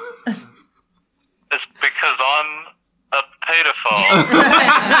 It's because I'm a paedophile.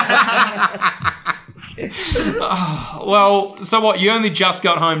 Well, so what? You only just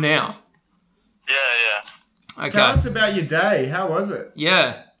got home now? Yeah. Okay. Tell us about your day. How was it?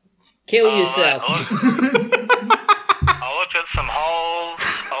 Yeah. Kill yourself. Mate, I looked at some holes.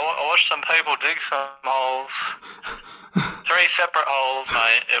 I watched some people dig some holes. 3 separate holes,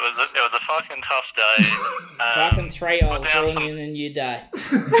 mate. It was a fucking tough day. Fucking 3 holes down all some- in a new day.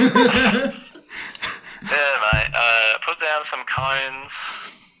 Yeah, mate. Put down some cones.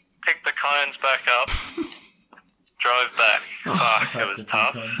 Picked the cones back up. Drove back. Fuck, it was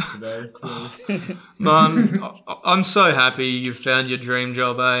tough. Man, I'm so happy you found your dream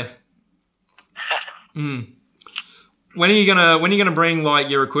job, eh? When are you gonna bring like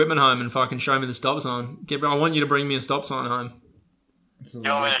your equipment home and fucking show me the stop sign? I want you to bring me a stop sign home. You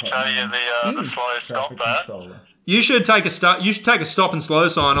want me to show you the slow stop bat? You should take a stop and slow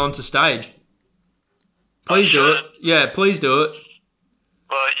sign onto stage. Please do it. Yeah, please do it.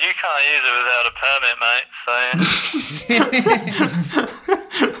 Well, you can't use it without a permit, mate,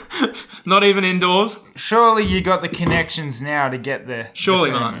 so... Not even indoors? Surely you got the connections now to get there.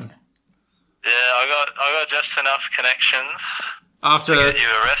 Surely, the Martin. Yeah, I got just enough connections After to get you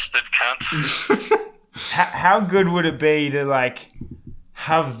arrested, cunt. How good would it be to, like,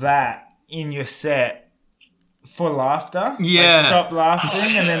 have that in your set for laughter? Yeah. Like, stop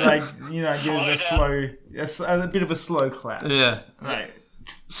laughing and then, like, you know, give us a bit of a slow clap. Yeah. Right.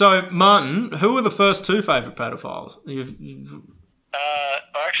 So, Martin, who were the first 2 favourite pedophiles?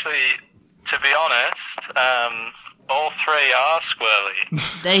 Actually, to be honest, all 3 are Squirly.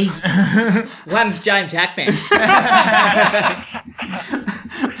 One's James Hackman.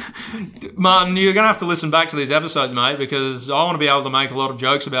 Martin, you're going to have to listen back to these episodes, mate, because I want to be able to make a lot of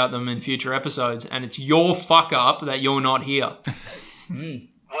jokes about them in future episodes, and it's your fuck up that you're not here.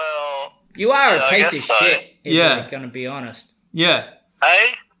 Well... You are a I piece guess of so. shit, if Yeah. we're going to be honest. Yeah.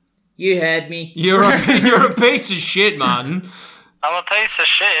 Hey? You heard me. You're a piece of shit, Martin. I'm a piece of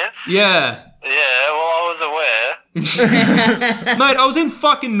shit. Yeah. Yeah, well, I was aware. Mate, I was in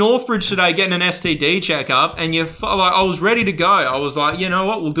fucking Northbridge today getting an STD checkup, and I was ready to go. I was like, you know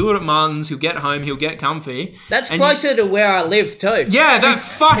what, we'll do it at Martin's. He'll get home, he'll get comfy. That's And closer to where I live, too. Yeah, that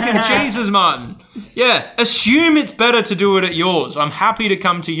fucking Jesus, Martin. Yeah, assume it's better to do it at yours. I'm happy to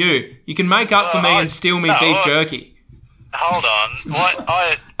come to you. You can make up for me and steal me beef jerky. Hold on. What?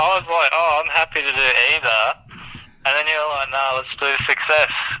 I was like, oh, I'm happy to do either. And then you're like, nah, let's do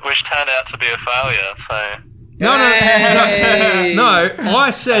Success, which turned out to be a failure, so... No. Hey. I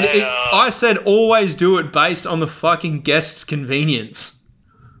said always do it based on the fucking guest's convenience.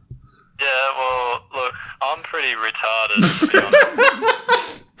 Yeah, well, look, I'm pretty retarded, to be honest.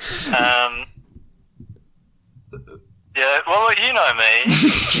 Yeah, well, look, you know me.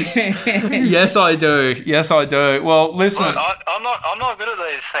 Yes, I do. Well, listen. Look, I'm not good at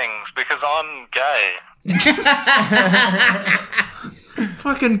these things because I'm gay.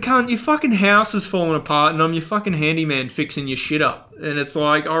 Fucking cunt, your fucking house is falling apart and I'm your fucking handyman fixing your shit up. And it's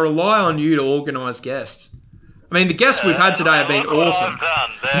like, I rely on you to organise guests. I mean, the guests we've had today have been Look what awesome. I've done.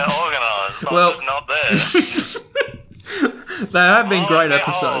 They're organised. I'm Well- just not there. They have been great Behold,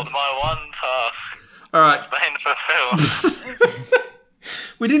 episodes. my one task All right. has been fulfilled.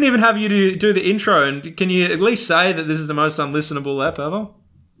 We didn't even have you to do the intro, and can you at least say that this is the most unlistenable ep ever?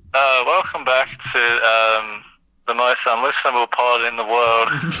 Welcome back to the most unlistenable pod in the world.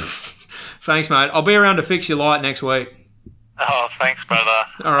 Thanks, mate. I'll be around to fix your light next week. Oh, thanks, brother.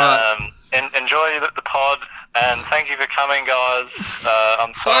 All right. Enjoy the pod, and thank you for coming, guys.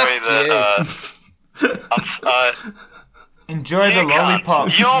 I'm sorry that... Enjoy the you can't.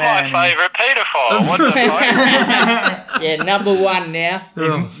 lollipop. You're man. my favourite paedophile. What the fuck? Yeah, number 1 now.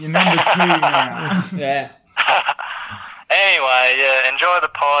 You're number 2 now. Yeah. Anyway, yeah, enjoy the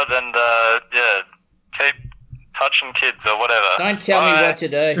pod, and yeah, keep touching kids or whatever. Don't tell me what to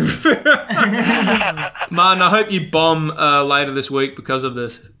do. Martin, I hope you bomb later this week because of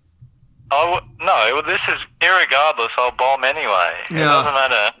this. No, well, this is irregardless. I'll bomb anyway. It Yeah. doesn't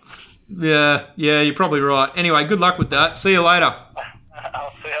matter. Yeah, you're probably right. Anyway, good luck with that. See you later. I'll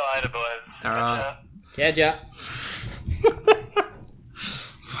see you later, boys. All right. Catch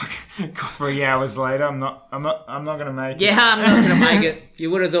 3 hours later, I'm not gonna make it. Yeah, I'm not going to make it.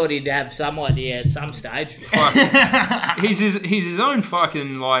 You would have thought he'd have some idea at some stage. He's his own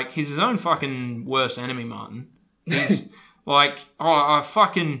fucking worst enemy, Martin. He's like, I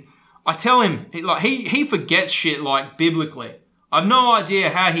tell him, he forgets shit like biblically. I've no idea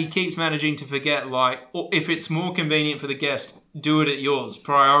how he keeps managing to forget, like, if it's more convenient for the guest, do it at yours.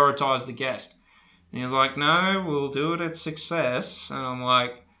 Prioritise the guest. And he's like, no, we'll do it at Success. And I'm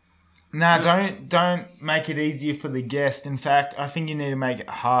like... Nah, don't make it easier for the guest. In fact, I think you need to make it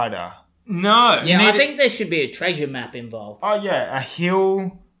harder. No. Yeah, I think there should be a treasure map involved. Oh, yeah, a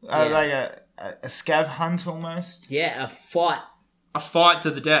hill, like a scav hunt almost. Yeah, a fight. a fight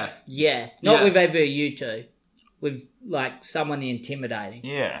to the death. Yeah. Not Yeah. with either you two. With, like, someone intimidating.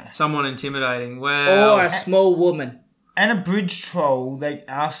 Yeah. Someone intimidating. Well, Or a small woman. And a bridge troll, they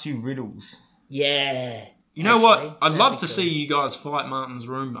ask you riddles. Yeah. you know Actually, what? I'd that'd love be to cool. see you guys fight Martin's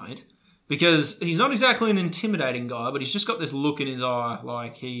roommate. Because he's not exactly an intimidating guy, but he's just got this look in his eye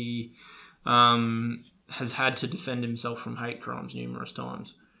like he has had to defend himself from hate crimes numerous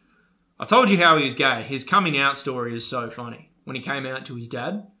times. I told you how he was gay. His coming out story is so funny. When he came out to his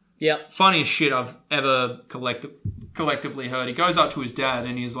dad. Yep. Funniest shit I've ever collectively heard. He goes up to his dad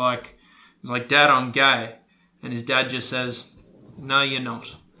and he's like, Dad, I'm gay. And his dad just says, no, you're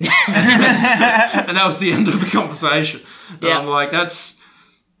not. And that was the end of the conversation. And Yeah. I'm like, that's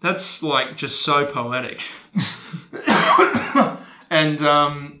like just so poetic. And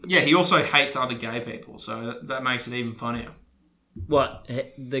he also hates other gay people, so that makes it even funnier. What?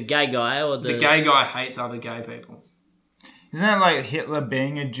 The gay guy or The gay guy hates other gay people. Isn't that like Hitler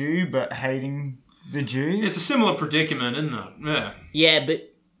being a Jew but hating the Jews? It's a similar predicament, isn't it? Yeah. Yeah,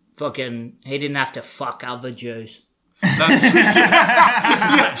 but fucking, he didn't have to fuck other Jews. That's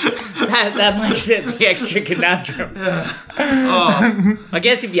That makes it the extra conundrum. I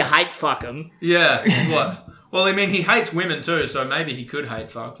guess if you hate fuck them. yeah. What? Well, I mean, he hates women too, so maybe he could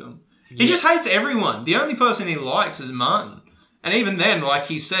hate fuck them. He just hates everyone. The only person he likes is Martin. And even then, like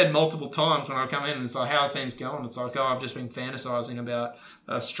he said multiple times when I come in, it's like, how are things going? It's like, oh, I've just been fantasizing about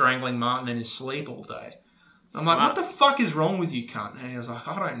strangling Martin in his sleep all day. I'm like, what the fuck is wrong with you, cunt? And he was like,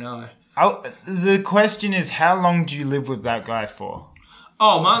 I don't know. The question is, how long do you live with that guy for?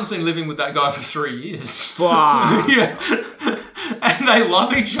 Oh, Martin's been living with that guy for 3 years. Fuck. Yeah. And they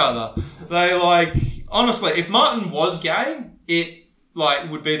love each other. They like, honestly, if Martin was gay, it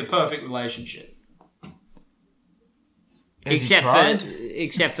like would be the perfect relationship. Has he Except tried?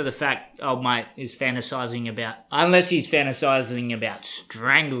 for the fact, old mate is fantasizing about, unless he's fantasizing about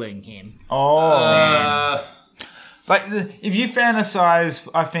strangling him. Oh, man. Like, if you fantasize,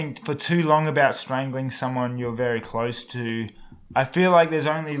 I think, for too long about strangling someone you're very close to, I feel like there's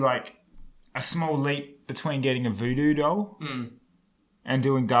only, like, a small leap between getting a voodoo doll and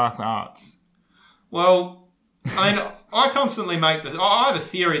doing dark arts. Well, I mean, I constantly make I have a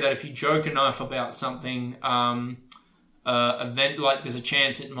theory that if you joke enough about something, event like there's a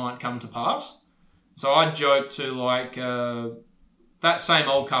chance it might come to pass. So I joke to like that same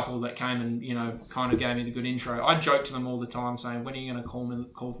old couple that came and kind of gave me the good intro. I joke to them all the time, saying, "When are you going to call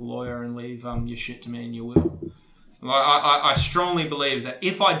the lawyer and leave your shit to me and your will?" Like I strongly believe that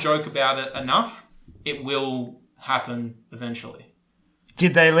if I joke about it enough, it will happen eventually.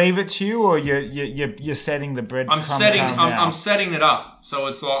 Did they leave it to you, or you're setting the bread? I'm setting it up. So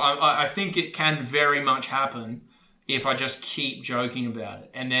it's like I think it can very much happen if I just keep joking about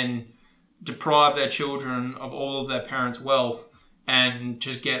it and then deprive their children of all of their parents' wealth and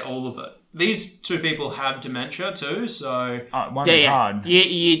just get all of it. These two people have dementia too, so... One hard.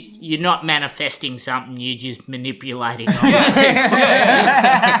 You're not manifesting something, you're just manipulating it.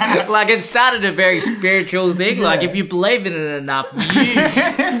 Yeah. Like, it started a very spiritual thing. Yeah. Like, if you believe in it enough,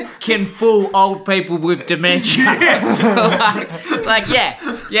 you can fool old people with dementia.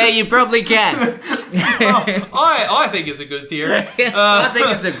 Yeah, you probably can. I think it's a good theory. I think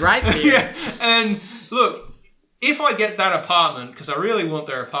it's a great theory. Yeah, and look... If I get that apartment, because I really want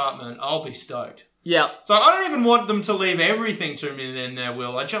their apartment, I'll be stoked. Yeah. So I don't even want them to leave everything to me in their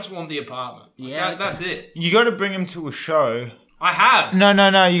will. I just want the apartment. Yeah. That's it. You got to bring him to a show. I have. No.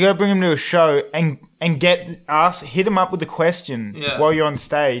 You got to bring him to a show and hit him up with a question while you're on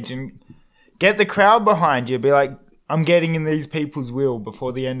stage and get the crowd behind you. Be like, I'm getting in these people's will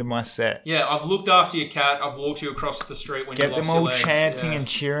before the end of my set. Yeah, I've looked after your cat. I've walked you across the street when you lost your legs. Get them all chanting and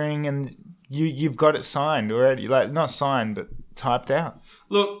cheering and... You've got it signed already. Like, not signed, but typed out.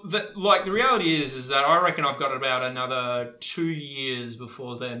 Look, the reality is that I reckon I've got about another 2 years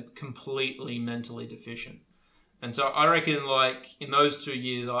before they're completely mentally deficient. And so I reckon, like, in those 2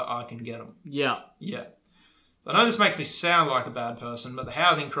 years, I can get them. Yeah. Yeah. I know this makes me sound like a bad person, but the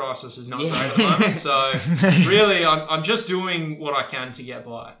housing crisis is not great at the moment. So, really, I'm just doing what I can to get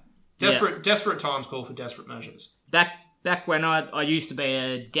by. Desperate times call for desperate measures. Back when I used to be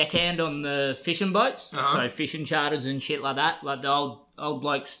a deckhand on the fishing boats, so fishing charters and shit like that, like the old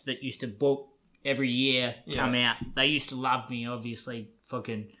blokes that used to book every year come out. They used to love me, obviously.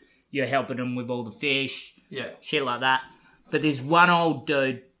 Fucking, you're helping them with all the fish, shit like that. But there's one old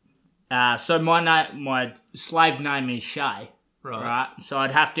dude. So my slave name is Shay, right? So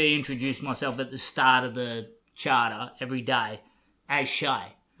I'd have to introduce myself at the start of the charter every day as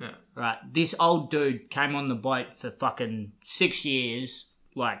Shay. Yeah. Right, this old dude came on the boat for fucking 6 years,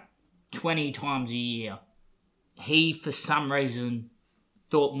 like 20 times a year. he, for some reason,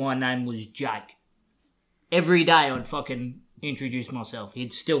 thought my name was Jake. Every day I'd fucking introduce myself.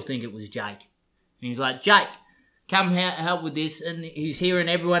 He'd still think it was Jake. And he's like, Jake, come help with this. And he's hearing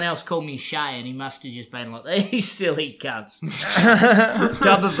everyone else call me Shay, and he must have just been like, these silly cunts.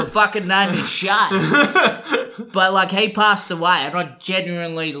 Top of the fucking name is Shay. But, like, he passed away, and I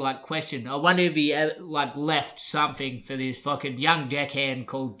genuinely, like, questioned. I wonder if he, like, left something for this fucking young deckhand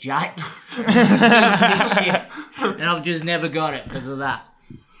called Jake. This shit. And I've just never got it because of that.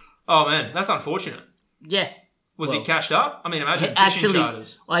 Oh, man, that's unfortunate. Yeah. Was he cashed up? I mean, imagine fishing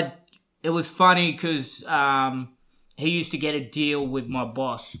charters. It was funny because he used to get a deal with my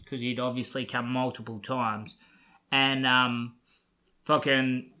boss because he'd obviously come multiple times. And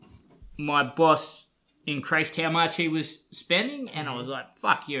fucking my boss increased how much he was spending. And I was like,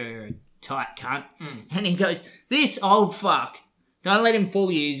 fuck, you're a tight cunt. And he goes, this old fuck, don't let him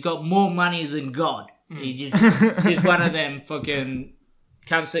fool you. He's got more money than God. He's just one of them fucking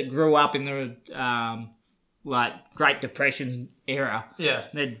cunts that grew up in the like Great Depression era. Yeah.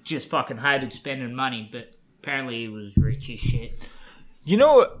 They just fucking hated spending money, but apparently he was rich as shit. You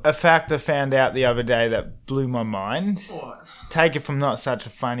know a fact I found out the other day that blew my mind? What? Take it from not such a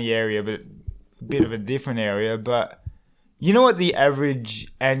funny area, but a bit of a different area. But you know what the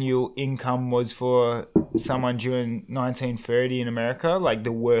average annual income was for someone during 1930 in America? Like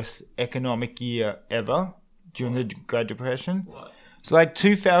the worst economic year ever during the Great Depression? What? So like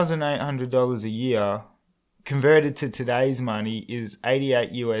 $2,800 a year converted to today's money is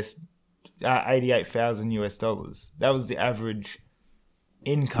 $88,000 US dollars. That was the average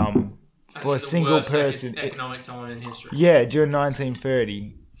income for a single person. Economic time in history. Yeah, during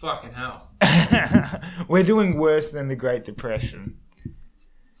 1930. Fucking hell. We're doing worse than the Great Depression.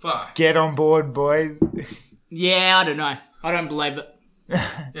 Fuck. Get on board, boys. Yeah, I don't know. I don't believe it. Yeah.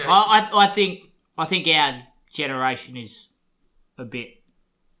 I think our generation is a bit.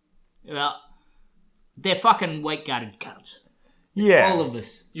 Well, they're fucking weak-gutted cunts. Yeah. All of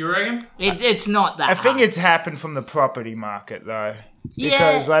us. You reckon? It's not that I think hard. it's happened from the property market, though. Yeah.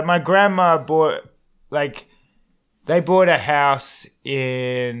 Because, like, my grandma bought, like, they bought a house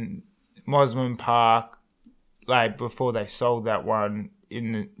in Mosman Park, like, before they sold that one.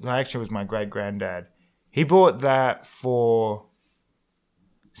 Actually, it was my great-granddad. He bought that for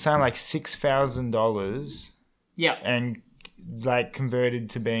something like $6,000. Yeah. And, like,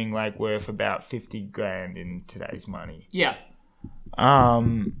 converted to being, like, worth about 50 grand in today's money. Yeah.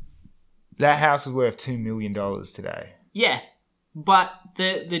 That house is worth $2 million today. Yeah. But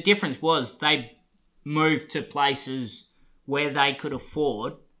the difference was they moved to places where they could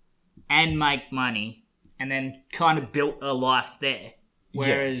afford and make money and then kind of built a life there.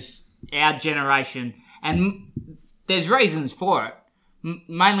 Whereas our generation, and there's reasons for it,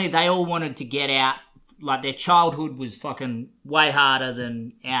 mainly they all wanted to get out. Like, their childhood was fucking way harder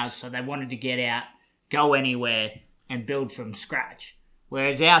than ours, so they wanted to get out, go anywhere, and build from scratch.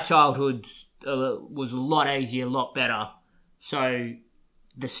 Whereas our childhood was a lot easier, a lot better. So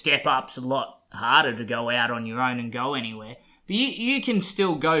the step-up's a lot harder to go out on your own and go anywhere. But you can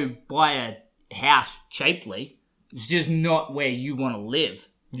still go buy a house cheaply. It's just not where you want to live.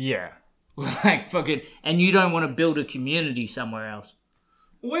 Yeah. Like, fucking... And you don't want to build a community somewhere else.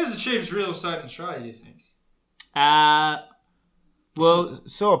 Where's the cheapest real estate in Australia, do you think? Well,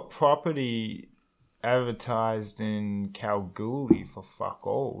 saw a property advertised in Kalgoorlie for fuck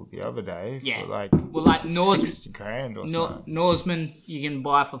all the other day. Yeah. For like, well, like 60 grand or something. Norseman, you can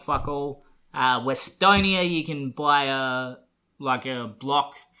buy for fuck all. Westonia, you can buy a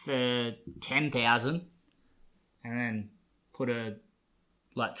block for 10,000 and then put a,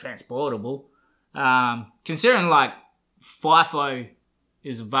 like, transportable. Considering, like, FIFO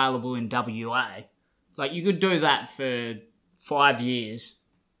is available in WA, like, you could do that for 5 years.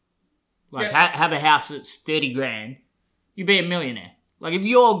 Like, have a house that's 30 grand, you'd be a millionaire. Like, if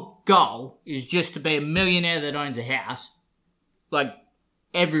your goal is just to be a millionaire that owns a house, like,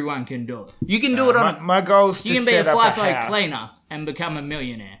 everyone can do it. You can do it on my goal's to set up a house. You can be a FIFO cleaner and become a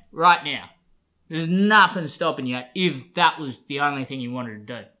millionaire right now. There's nothing stopping you if that was the only thing you wanted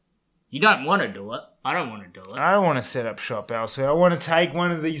to do. You don't want to do it. I don't want to do it. I don't want to set up shop elsewhere. I want to take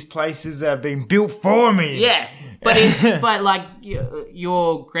one of these places that have been built for me. Yeah, but but like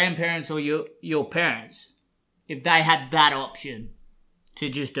your grandparents or your parents, if they had that option to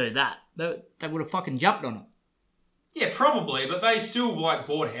just do that, they would have fucking jumped on it. Yeah, probably, but they still, like,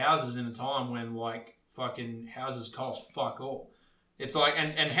 bought houses in a time when, like, fucking houses cost fuck all. It's like,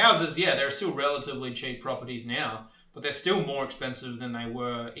 and houses, yeah, they're still relatively cheap properties now, but they're still more expensive than they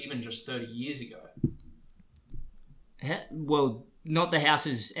were even just 30 years ago. Well, not the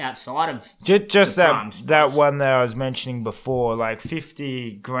houses outside of Just the prime that spots. one that I was mentioning before, like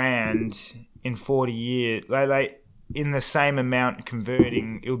 50 grand in 40 years, like in the same amount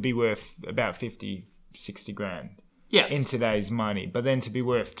converting, it would be worth about 50, 60 grand. Yeah. In today's money, but then to be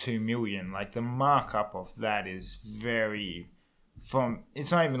worth 2 million, like the markup of that is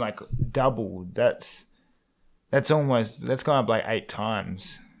it's not even like double. That's gone up like 8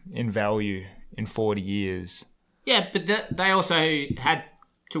 times in value in 40 years. Yeah, but they also had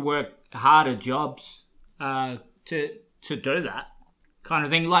to work harder jobs to do that kind of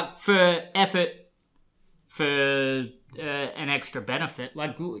thing. Like for effort, for an extra benefit.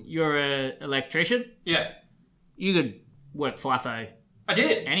 Like you're an electrician. Yeah. You could work FIFO I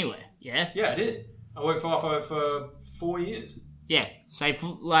did. anywhere, yeah? Yeah, I did. I worked FIFO for 4 years. Yeah, so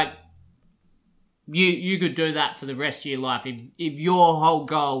you could do that for the rest of your life. If your whole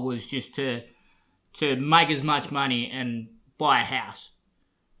goal was just to make as much money and buy a house,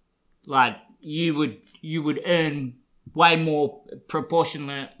 like you would earn way more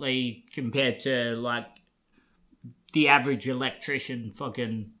proportionately compared to like the average electrician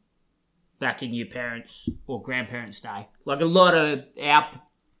fucking back in your parents' or grandparents' day. Like a lot of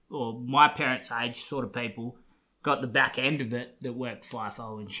my parents' age sort of people got the back end of it that worked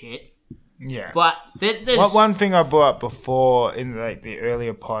FIFO and shit. Yeah. But there's... One thing I brought up before in like the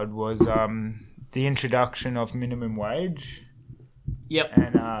earlier pod was the introduction of minimum wage. Yep.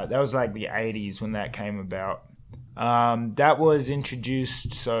 And that was like the 80s when that came about. That was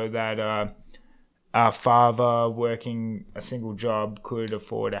introduced so that our father working a single job could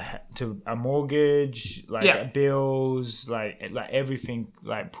afford a mortgage, like bills, like everything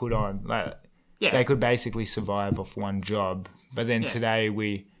like put on. Like they could basically survive off one job. But then today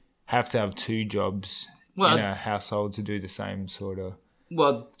we have to have 2 jobs in a household to do the same sort of.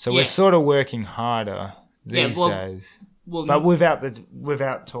 So we're sort of working harder these days. Well, but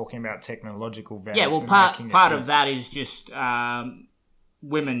without talking about technological advancement. Yeah, well, part of that is just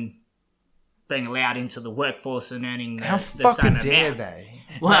women being allowed into the workforce and earning the fucking same dare amount. they?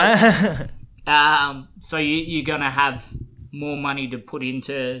 Well, so you're gonna have more money to put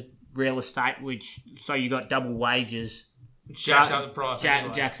into real estate, so you got double wages. Jacks up the price.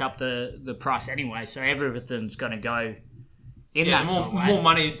 Jacks up the price anyway. So everything's gonna go in that more, sort of way. More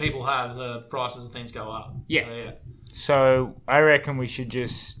money people have, the prices of things go up. Yeah. So I reckon we should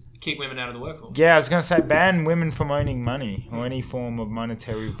just kick women out of the workforce. Yeah, I was going to say ban women from owning money or any form of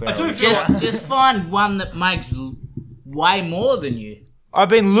monetary value. I do feel just find one that makes way more than you. I've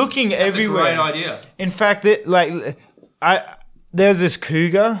been looking everywhere. That's a great idea. In fact, there's this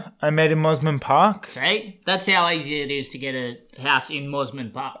cougar I met in Mosman Park. See? That's how easy it is to get a house in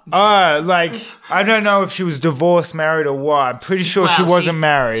Mosman Park. I don't know if she was divorced, married, or what. I'm pretty sure she wasn't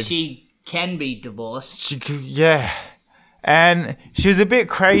married. She can be divorced. Yeah. And she was a bit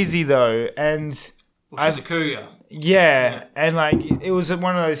crazy, though. And she's a cougar. Yeah. And, it was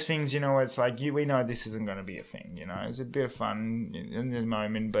one of those things, where it's like, we know this isn't going to be a thing, It was a bit of fun in the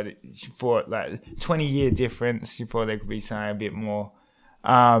moment, but she thought, 20-year difference, she thought there could be something a bit more.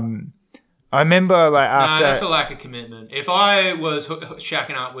 I remember, after... No, that's a lack of commitment. If I was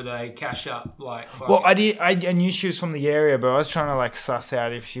shacking up with a cash up, Well, I knew she was from the area, but I was trying to, suss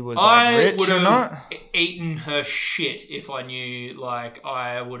out if she was, I rich or not. eaten her shit if I knew,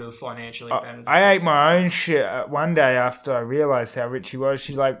 I would have financially benefited. I ate my own shit one day after I realised how rich she was.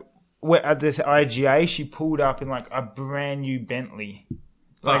 She, at this IGA, she pulled up in, a brand new Bentley,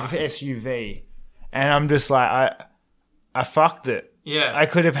 SUV. And I'm just I fucked it. Yeah. I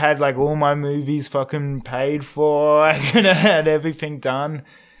could have had all my movies fucking paid for. I could have had everything done.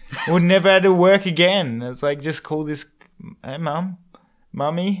 Would never have to work again. It's just call this, hey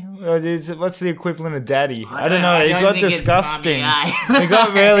mummy. What's the equivalent of daddy? I don't know. It got disgusting. It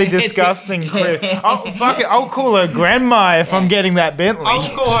got really disgusting quick. Oh, fuck it. I'll call her grandma if I'm getting that Bentley. I'll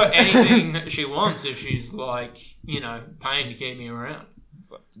call her anything she wants if she's paying to keep me around.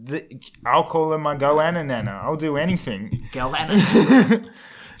 I'll call her my goanna nana. I'll do anything. Goanna.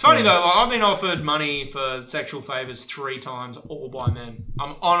 It's funny though, I've been offered money for sexual favours 3 times, all by men.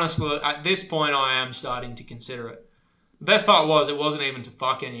 I'm honestly, at this point, I am starting to consider it. The best part was, it wasn't even to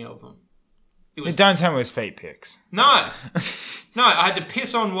fuck any of them. Don't tell me it was feet pics. No. No, I had to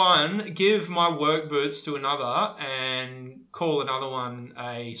piss on one, give my work boots to another, and call another one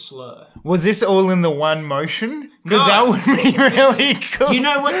a slur. Was this all in the one motion? Because No. that would be really cool. You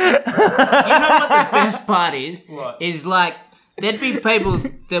know what the best part is? What? Is there'd be people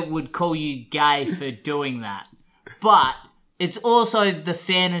that would call you gay for doing that. But it's also the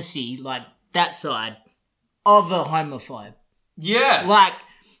fantasy, that side, of a homophobe. Yeah.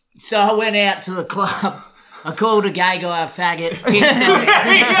 So I went out to the club I called a gay guy a faggot, pissed him,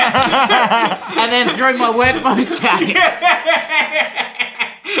 and then threw my work boots at him.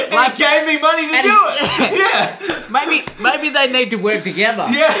 Like, gave me money to do it. Yeah. Maybe they need to work together.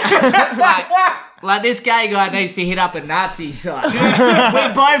 Yeah. Like this gay guy needs to hit up a Nazi site. We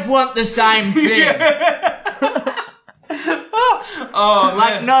both want the same thing. Oh,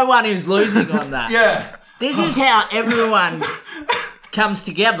 like man. no one is losing on that. Yeah. This is how everyone comes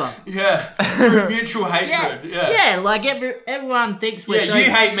together. Yeah. Through mutual hatred. Yeah. Like everyone thinks we're so...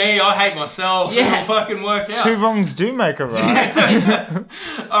 you hate me, I hate myself. Yeah. It'll fucking work out. Two wrongs do make a right.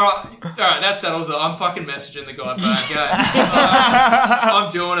 All right, that settles it. I'm fucking messaging the guy back.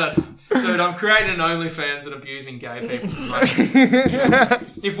 I'm doing it. Dude, I'm creating an OnlyFans and abusing gay people.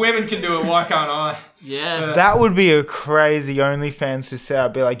 If women can do it, why can't I? Yeah. That would be a crazy OnlyFans to set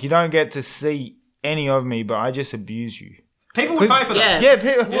up. Be like, you don't get to see any of me, but I just abuse you. People would pay for that. Yeah,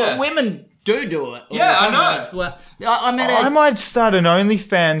 people. Well, women do it. Yeah, I know. Well, I might start an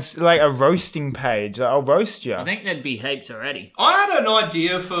OnlyFans, like a roasting page. Like, I'll roast you. I think there'd be heaps already. I had an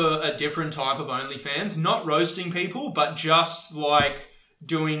idea for a different type of OnlyFans, not roasting people, but just like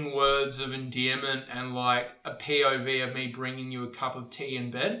doing words of endearment and like a POV of me bringing you a cup of tea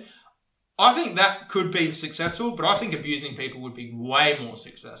in bed. I think that could be successful, but I think abusing people would be way more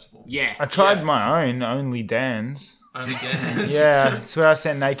successful. Yeah. I tried my own, Only Dan's. Only dance. Yeah, that's where I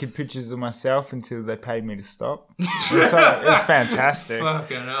sent naked pictures of myself until they paid me to stop. It was fantastic.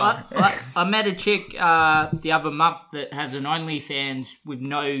 Fucking hell. I met a chick the other month that has an OnlyFans with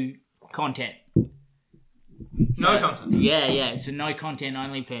no content. No content. Yeah, it's a no content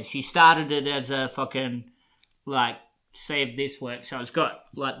OnlyFans. She started it as a fucking, like, see if this works. So it's got,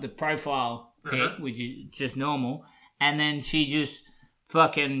 like, the profile pic, which is just normal. And then she just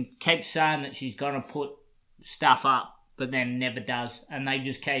fucking keeps saying that she's going to put stuff up, but then never does. And they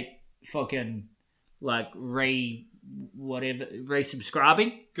just keep fucking, like,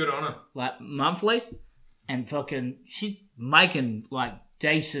 resubscribing. Good on her. Like, monthly. And fucking, she's making, like,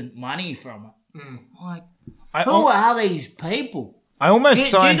 decent money from it. Like, who are these people? I almost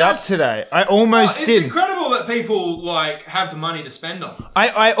signed up today. I almost did. It's incredible that people like have the money to spend on.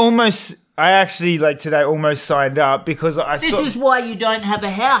 I actually like today almost signed up because This is why you don't have a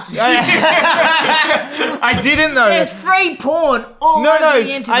house. I didn't know. There's free porn all over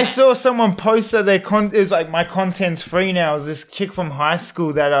the internet. I saw someone post that it was like my content's free now. It was this chick from high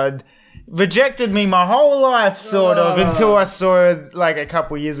school that I'd rejected me my whole life, sort of, until I saw it like a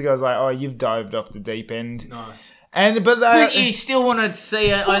couple of years ago. I was like, oh, you've dived off the deep end. Nice. But you still want to see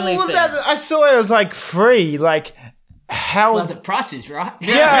it OnlyFans. I saw it was like free. Like, how? Well, the price is right.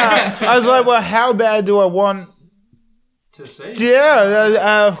 Yeah. I was like, well, how bad do I want to see?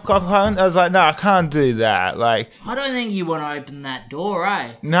 Yeah. I was like, no, I can't do that. Like, I don't think you want to open that door,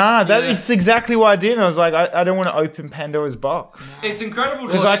 eh? Nah, it's exactly what I did. I was like, I don't want to open Pandora's box. No. It's incredible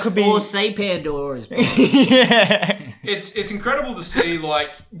because I could be or see Pandora's box. Yeah. It's incredible to see,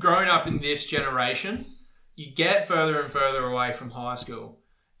 like, growing up in this generation. You get further and further away from high school.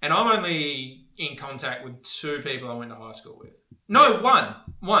 And I'm only in contact with 2 people I went to high school with. No, one.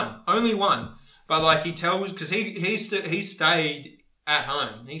 Only one. But, like, he tells... Because he stayed at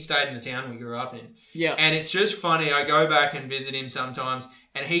home. He stayed in the town we grew up in. Yeah. And it's just funny. I go back and visit him sometimes.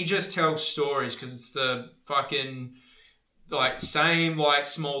 And he just tells stories because it's the fucking... Like, same, like,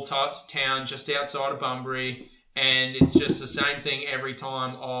 small town just outside of Bunbury. And it's just the same thing every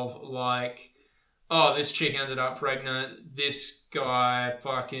time of, like... Oh, this chick ended up pregnant. This guy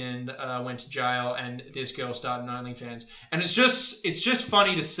fucking went to jail, and this girl started an OnlyFans. And it's just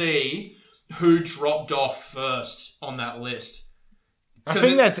funny to see who dropped off first on that list. I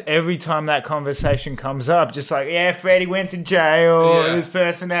think that's every time that conversation comes up. Just like, yeah, Freddie went to jail. Yeah. This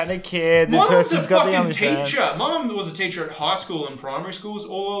person had a kid. This person's got the OnlyFans. Teacher. My mum was a teacher at high school and primary schools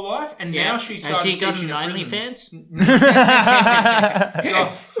all her life, and now she started teaching at prisons.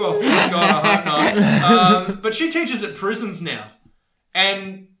 Oh, God, I hope not. But she teaches at prisons now,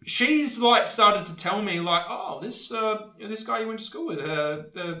 and she's like started to tell me like, oh, this guy you went to school with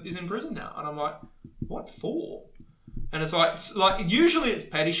is in prison now, and I'm like, what for? And it's like usually it's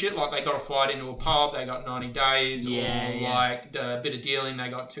petty shit, like they got a flight into a pub, they got 90 days, like a bit of dealing, they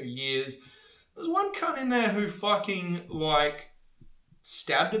got 2 years. There's one cunt in there who fucking like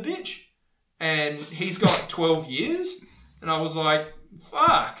stabbed a bitch, and he's got 12 years. And I was like,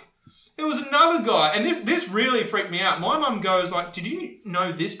 fuck. There was another guy, and this really freaked me out. My mum goes like, did you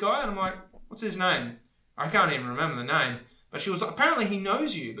know this guy? And I'm like, what's his name? I can't even remember the name. But she was like, apparently he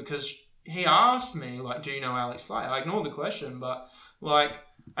knows you because he asked me, like, do you know Alex Flay? I ignored the question, but, like,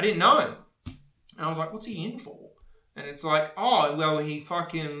 I didn't know him. And I was like, what's he in for? And it's like, oh, well, he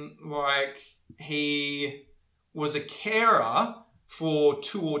fucking, like, he was a carer for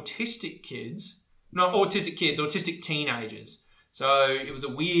two autistic teenagers. So it was a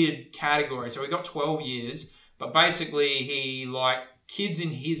weird category. So he got 12 years, but basically he, like, kids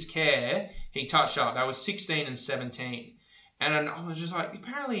in his care, he touched up. They was 16 and 17. And I was just like,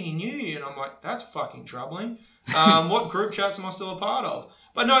 apparently he knew you. And I'm like, that's fucking troubling. What group chats am I still a part of?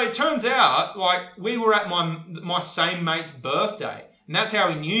 But no, it turns out, like, we were at my same mate's birthday. And that's how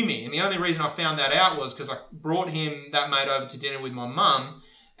he knew me. And the only reason I found that out was because I brought that mate over to dinner with my mum.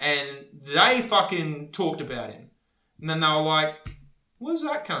 And they fucking talked about him. And then they were like, what's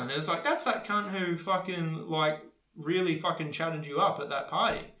that cunt? And it's like, that's that cunt who fucking, like, really fucking chatted you up at that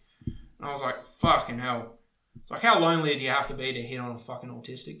party. And I was like, fucking hell. It's like, how lonely do you have to be to hit on a fucking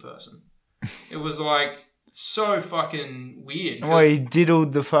autistic person? It was like, so fucking weird. Well, he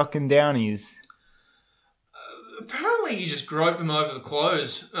diddled the fucking downies. Apparently he just groped them over the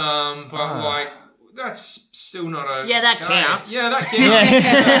clothes. But like, that's still not okay. Yeah, that counts. Yeah, that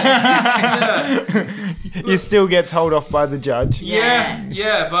counts. Yeah. You still get told off by the judge.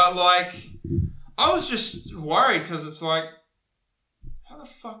 Yeah, but like, I was just worried because it's like, how the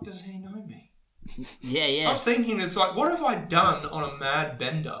fuck does he know me? Yeah. I was thinking, it's like, what have I done on a mad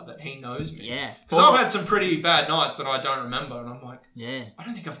bender that he knows me? Yeah. Because I've had some pretty bad nights that I don't remember, and I'm like, yeah, I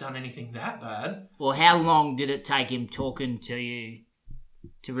don't think I've done anything that bad. Well, how long did it take him talking to you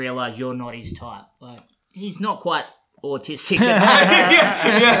to realise you're not his type? Like, he's not quite autistic.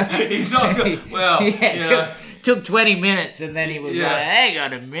 yeah, he's not good. Well, took 20 minutes, and then he was like, hang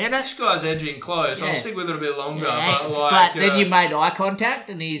on a minute. This guy's edgy and close. Yeah. I'll stick with it a bit longer. Yeah. But then you made eye contact,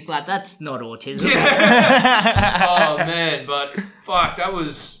 and he's like, that's not autism. Yeah. Oh, man. But, fuck, that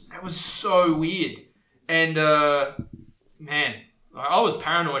was so weird. And, man, I was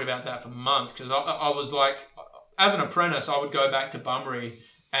paranoid about that for months because I was like, as an apprentice, I would go back to Bunbury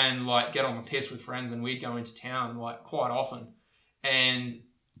and, like, get on the piss with friends, and we'd go into town, like, quite often. And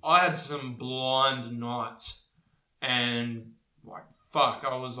I had some blind nights. And, like, fuck,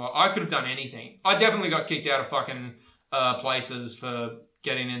 I was like, I could have done anything. I definitely got kicked out of fucking places for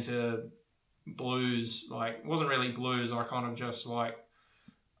getting into blues. Like, it wasn't really blues. I kind of just, like,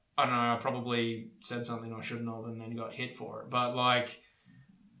 I don't know, I probably said something I shouldn't have and then got hit for it. But, like,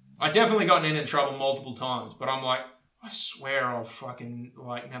 I definitely gotten in trouble multiple times. But I'm like, I swear I've fucking,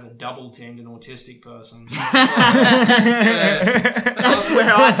 like, never double-teamed an autistic person. Like, That's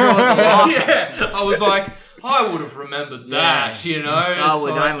where I draw the line. Yeah, I was like, I would have remembered that, you know? I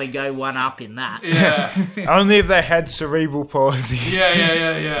would only go one up in that. Yeah. Only if they had cerebral palsy.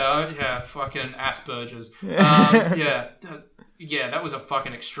 Yeah, fucking Asperger's. That was a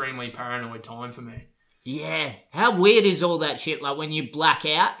fucking extremely paranoid time for me. Yeah. How weird is all that shit? Like when you black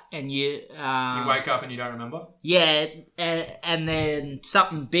out and you wake up and you don't remember? Yeah, and then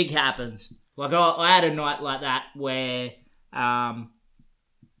something big happens. Like I had a night like that where I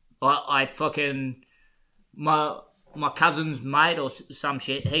fucking my cousin's mate or some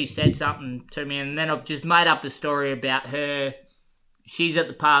shit, he said something to me, and then I've just made up a story about her. She's at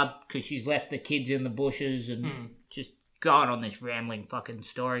the pub because she's left the kids in the bushes and just going on this rambling fucking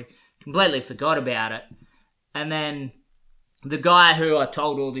story. Completely forgot about it. And then the guy who I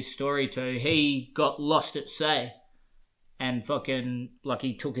told all this story to, he got lost at sea. And fucking, like,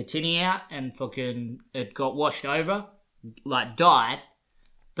 he took a tinny out and fucking it got washed over, like, died.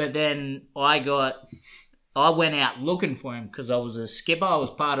 But then I went out looking for him because I was a skipper. I was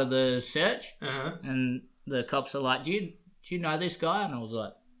part of the search. Uh-huh. And the cops are like, do you know this guy? And I was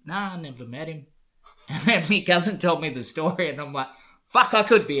like, nah, I never met him. And then my cousin told me the story, and I'm like, fuck, I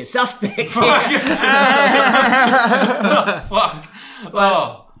could be a suspect. Fuck.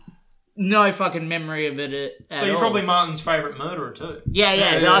 Oh. No fucking memory of it at So you're all. probably Martin's favourite murderer too. Yeah,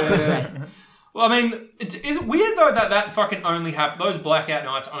 I could say. Well, I mean, is it weird though that fucking only happen? Those blackout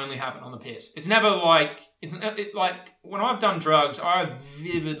nights only happen on the piss. It's never like like when I've done drugs, I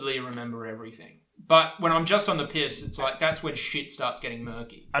vividly remember everything. But when I'm just on the piss, it's like that's when shit starts getting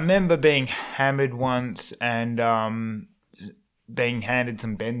murky. I remember being hammered once and being handed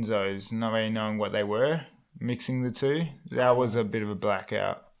some benzos, not really knowing what they were, mixing the two. That was a bit of a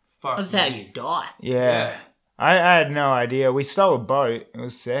blackout. Fuck. That's how you die. Yeah. I had no idea. We stole a boat. It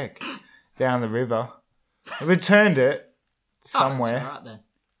was sick. Down the river. We returned it somewhere. Oh, that's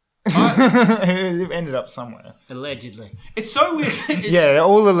all right then. It ended up somewhere. Allegedly. It's so weird. Yeah,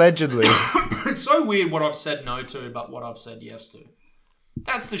 all allegedly. It's so weird what I've said no to, but what I've said yes to.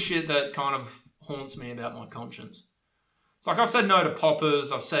 That's the shit that kind of haunts me about my conscience. It's like I've said no to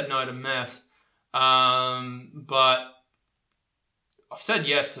poppers, I've said no to meth, but I've said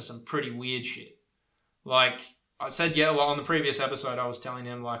yes to some pretty weird shit. Like, I said, yeah, well, on the previous episode, I was telling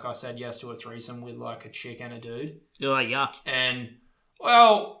him, like, I said yes to a threesome with, like, a chick and a dude. Oh, yuck. And,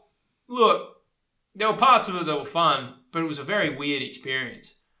 well, look, there were parts of it that were fun, but it was a very weird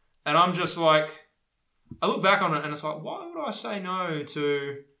experience. And I'm just like, I look back on it and it's like, why would I say no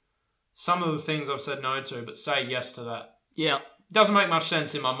to some of the things I've said no to, but say yes to that? Yeah. It doesn't make much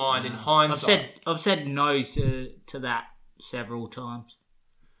sense in my mind in hindsight. I've said no to that several times.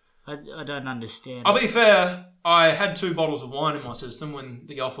 I don't understand. I'll be fair, I had 2 bottles of wine in my system when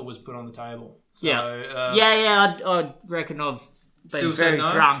the offer was put on the table. So, I reckon I've been very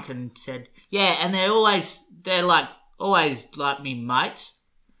drunk and said, yeah, and they're always like me mates.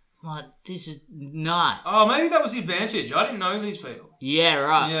 Like, this is no. Oh, maybe that was the advantage. I didn't know these people. Yeah,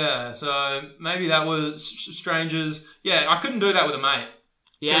 right. Yeah, so maybe that was strangers. Yeah, I couldn't do that with a mate.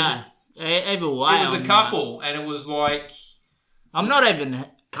 Yeah, either way. It was a couple, and it was like... I'm not even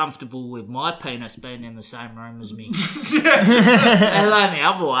comfortable with my penis being in the same room as me. Let alone the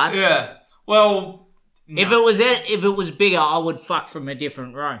other one. Yeah. Well... No. If it was bigger, I would fuck from a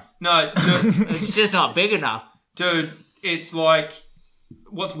different room. No, dude, it's just not big enough. Dude, it's like...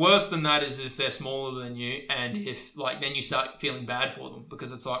 What's worse than that is if they're smaller than you, and if then you start feeling bad for them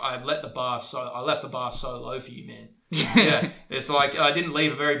because it's like I left the bar so low for you, man. Yeah, it's like I didn't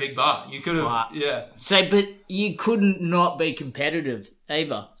leave a very big bar. You could have, yeah. So, but you couldn't not be competitive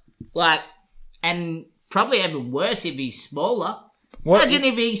either. Like, and probably even worse if he's smaller. Imagine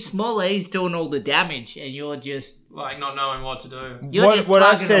if he's smaller, he's doing all the damage, and you're just like not knowing what to do. You're just what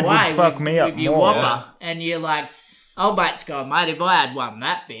I plugging said away would fuck me up with your more. whopper, and you're like. Oh, mate's going, mate, if I had one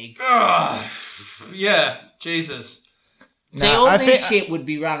that big. Yeah, Jesus. See, all this shit would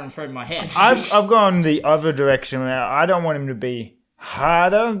be running through my head. I've gone the other direction where I don't want him to be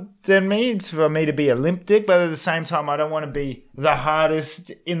harder than me, for me to be a limp dick, but at the same time, I don't want to be the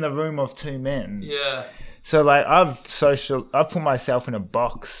hardest in the room of 2 men. Yeah. So, like, I've put myself in a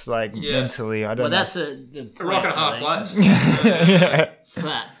box, like, mentally. I don't know. Well, that's a rock and a hard place. Yeah.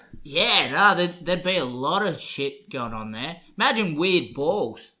 But... yeah, no, there'd be a lot of shit going on there. Imagine weird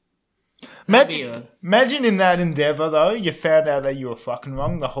balls. Imagine in that endeavour, though, you found out that you were fucking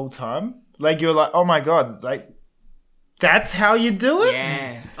wrong the whole time. Like, you're like, oh my God, like, that's how you do it?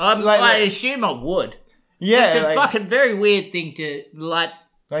 Yeah. I assume I would. Yeah. It's a fucking very weird thing to, like...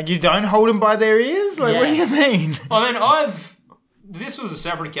 Like, you don't hold them by their ears? Like, what do you mean? I mean, this was a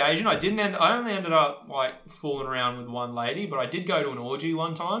separate occasion. I only ended up like fooling around with one lady, but I did go to an orgy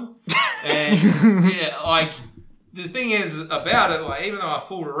one time. And yeah, like the thing is about it, like even though I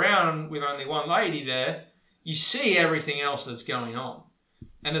fooled around with only one lady there, you see everything else that's going on.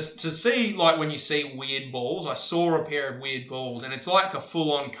 And to see like when you see weird balls, I saw a pair of weird balls, and it's like a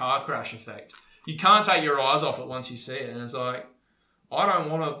full-on car crash effect. You can't take your eyes off it once you see it, and it's like I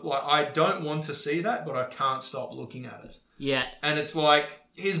don't want to see that, but I can't stop looking at it. Yeah. And it's like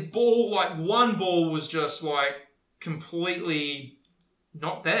his ball, like one ball was just like completely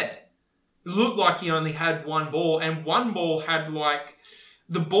not there. It looked like he only had one ball, and one ball had like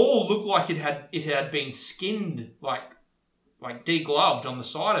the ball looked like it had been skinned, like degloved on the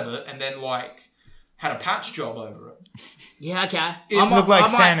side of it, and then like had a patch job over it. Yeah, okay. It looked like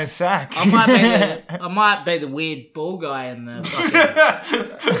Santa's sack. I might be the weird ball guy in the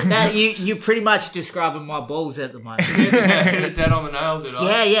fucking... Now, you're pretty much describing my balls at the moment. Hit it dead on the nail, did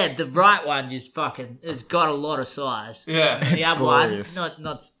I? Yeah, the right one just fucking... It's got a lot of size. Yeah. The other glorious.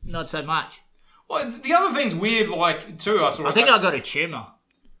 one, not so much. Well, the other thing's weird, like, too, I think I got a tumour.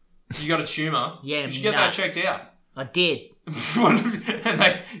 You got a tumour? Yeah, you should get that checked out. I did.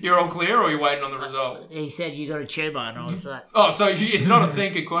 And you're all clear, or are you waiting on the result? He said you got a tumour, and I was like... Oh, so it's not a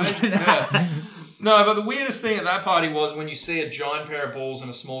think equation? Yeah. No, but the weirdest thing at that party was when you see a giant pair of balls and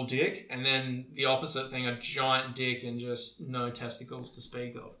a small dick, and then the opposite thing, a giant dick and just no testicles to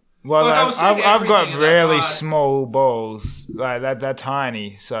speak of. Well, so like I've got really small balls, like they're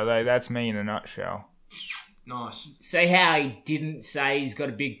tiny, so that's me in a nutshell. Nice. See how he didn't say he's got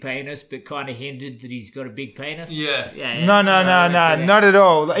a big penis, but kind of hinted that he's got a big penis? Yeah. No, not at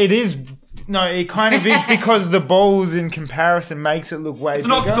all. It is... No, it kind of is because the balls in comparison makes it look way bigger. It's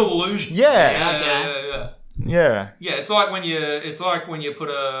an optical illusion. Yeah. Yeah, it's like when you put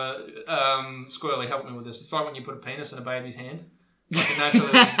a... Squirly, help me with this. It's like when you put a penis in a baby's hand. Like it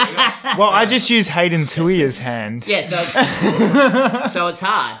naturally looks bigger. Well, I just use Hayden Tuia's hand. Yeah, so it's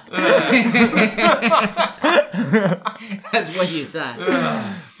hard. That's what you say.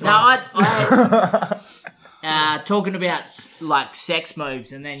 Now, I talking about like sex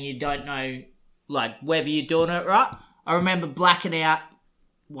moves, and then you don't know like whether you're doing it right. I remember blacking out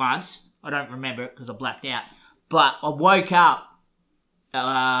once. I don't remember it because I blacked out, but I woke up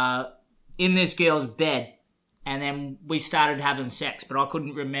in this girl's bed, and then we started having sex, but I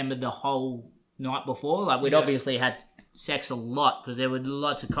couldn't remember the whole night before. Like, we'd obviously had sex a lot because there were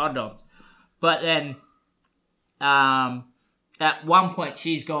lots of condoms. But then at one point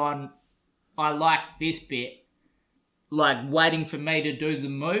she's gone, I like this bit, like waiting for me to do the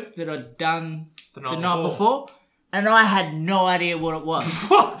move that I'd done the night before. And I had no idea what it was.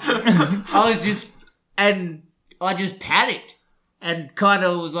 I just panicked and kind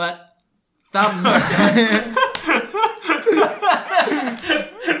of was like, thumbs up.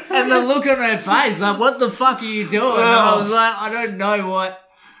 And the look on her face, like, what the fuck are you doing? And I was like, I don't know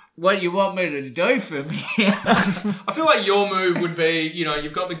what you want me to do for me. I feel like your move would be,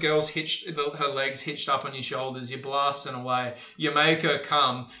 you've got the girls her legs hitched up on your shoulders, you're blasting away, you make her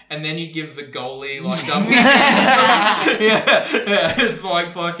come, and then you give the goalie, like, double yeah, it's like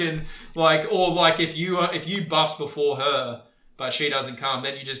fucking, like, or like if you bust before her, but she doesn't come,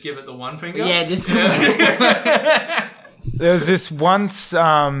 then you just give it the one finger? Yeah, just... There was this once,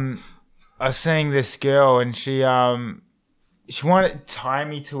 I was seeing this girl, and she wanted to tie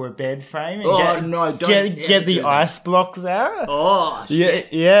me to a bed frame and get the ice blocks out. Oh,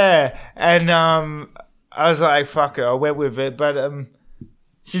 shit. Yeah. And I was like, fuck it, I went with it. But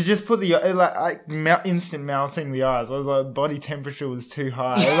she just put the, instant melting the ice. I was like, body temperature was too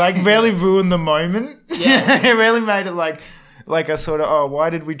high. It, like, really ruined the moment. Yeah. It really made it like a sort of, why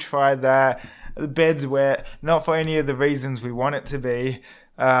did we try that? The bed's wet, not for any of the reasons we want it to be.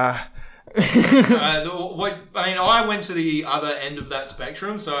 I went to the other end of that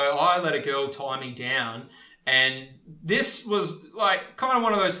spectrum, so I let a girl tie me down, and this was like kind of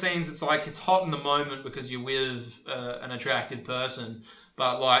one of those things. It's like it's hot in the moment because you're with an attractive person,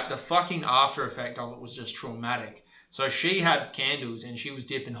 but like the fucking after effect of it was just traumatic. So she had candles and she was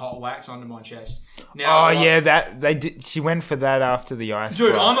dipping hot wax onto my chest. Now, they did. She went for that after the ice.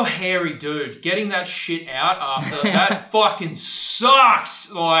 Dude, I'm a hairy dude. Getting that shit out after that fucking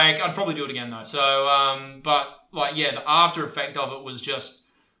sucks. Like, I'd probably do it again though. So, but like, yeah, the after effect of it was just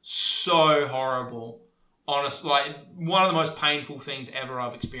so horrible. Honest, like one of the most painful things ever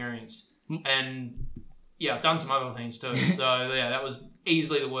I've experienced. And yeah, I've done some other things too. So yeah, that was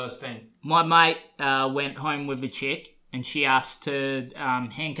easily the worst thing. My mate went home with a chick and she asked to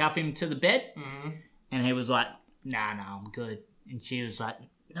handcuff him to the bed. Mm-hmm. And he was like, nah, I'm good. And she was like,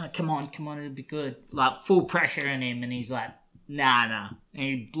 no, come on, it'll be good. Like, full pressure on him. And he's like, nah. And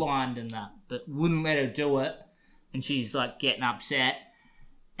he's blind and that, but wouldn't let her do it. And she's like getting upset.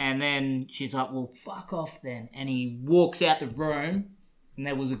 And then she's like, well, fuck off then. And he walks out the room and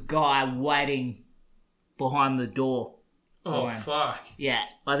there was a guy waiting behind the door. Oh, fuck. Yeah.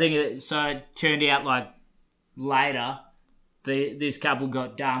 I think it turned out like later, this couple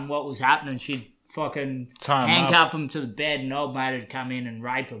got done. What was happening, she'd fucking handcuff him to the bed and old mate would come in and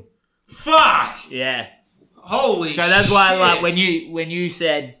rape him. Fuck! Yeah. Holy shit. So that's why, like, when you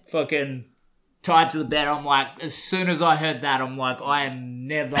said fucking tied to the bed, I'm like, as soon as I heard that, I'm like, I am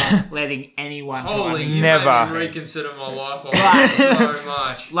never letting anyone Holy, tie you never made me reconsider my life so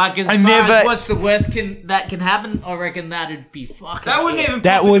much. Like, as what's the worst that can happen, I reckon that'd be fucking... That wouldn't even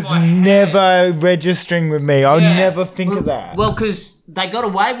That was never registering with me. I'll never think of that. Well, because they got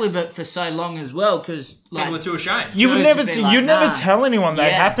away with it for so long as well, because... Like, people are too ashamed. You would never never tell anyone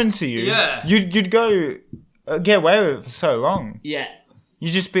that happened to you. Yeah. You'd go get away with it for so long. Yeah. You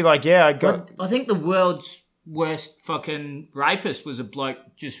just be like, yeah, I got... I think the world's worst fucking rapist was a bloke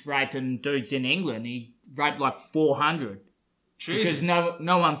just raping dudes in England. He raped like 400. Jesus. Because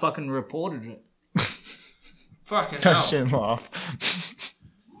no one fucking reported it. Fucking I hell. shouldn't laugh.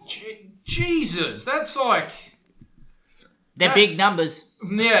 Jesus, that's like... They're big numbers.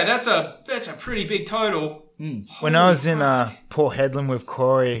 Yeah, that's a pretty big total. When I was in Port Hedland with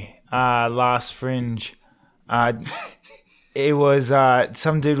Corey last Fringe... it was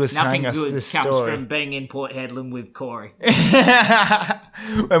some dude was Nothing telling us good this comes story. from being in Port Hedland with Corey.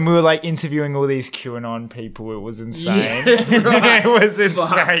 And we were like interviewing all these QAnon people. It was insane. It was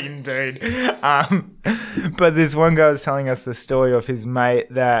insane, dude. But this one guy was telling us the story of his mate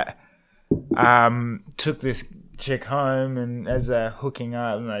that took this chick home, and as they're hooking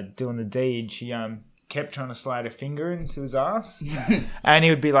up and like doing the deed, she kept trying to slide her finger into his ass, and he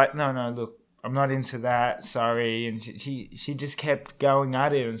would be like, "No, look, I'm not into that, sorry." And she just kept going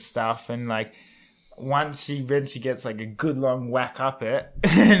at it and stuff. And like once she eventually gets like a good long whack up it,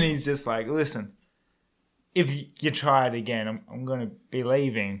 and he's just like, "Listen, if you try it again, I'm going to be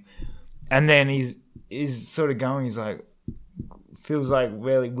leaving." And then he's sort of going, he's like, feels like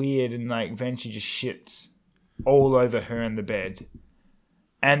really weird, and like eventually just shits all over her in the bed.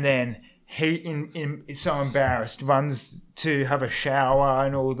 And then he is so embarrassed, runs to have a shower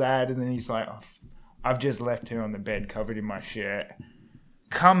and all that, and then he's like, "Oh, I've just left her on the bed covered in my shirt.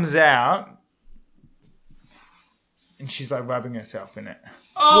 Comes out, and she's like rubbing herself in it.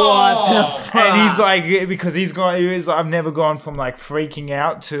 What the fuck? And he's like, because he was like, I've never gone from like freaking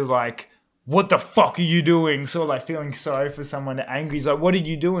out to like, what the fuck are you doing? Sort of like feeling sorry for someone angry. He's like, what are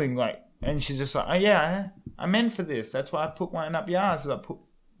you doing? Like, and she's just like, oh yeah, I meant for this. That's why I put one up your ass. I put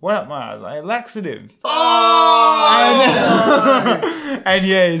what up my ass? Like, laxative. Oh! And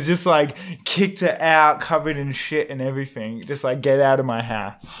yeah, he's just like kicked her out, covered in shit and everything. Just like, get out of my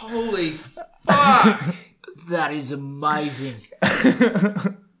house. Holy fuck. That is amazing.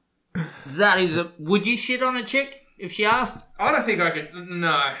 Would you shit on a chick if she asked? I don't think I could.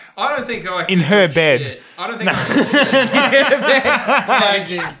 No, I don't think I could. In her do bed. shit. I don't think I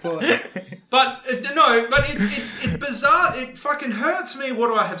could. But it's bizarre. It fucking hurts me. What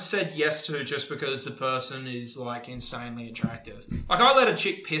do I have said yes to just because the person is like insanely attractive? Like I let a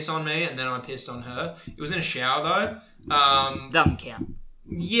chick piss on me and then I pissed on her. It was in a shower though. Doesn't count.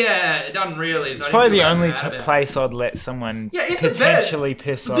 Yeah, it doesn't really. It's probably the only place I'd let someone in potentially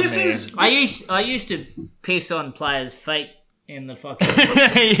piss on me. I used to piss on players' feet in the fucking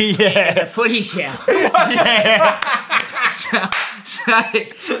yeah. footy shower. so,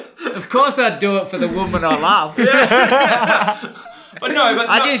 of course I'd do it for the woman I love. But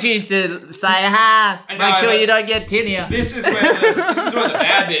I just used to say, make sure you don't get tinea. This is where the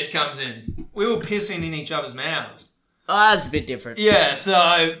bad bit comes in. We were pissing in each other's mouths. Oh, that's a bit different. Yeah,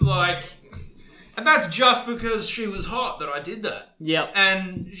 so, like... And that's just because she was hot that I did that. Yep.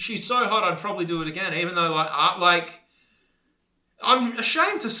 And she's so hot I'd probably do it again, even though, I'm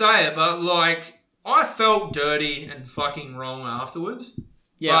ashamed to say it, but, I felt dirty and fucking wrong afterwards.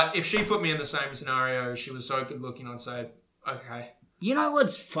 Yeah. But if she put me in the same scenario, she was so good looking, I'd say, okay. You know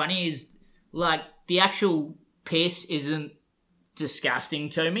what's funny is, the actual piss isn't disgusting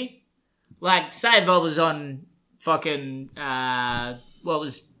to me. Say if I was on... fucking what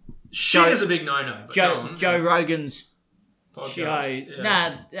was shit is a big no-no. Joe Rogan's podcast, show.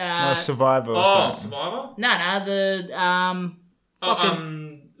 Yeah. Survivor. Survivor.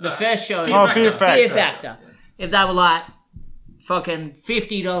 The first show. Fear Factor. If they were like fucking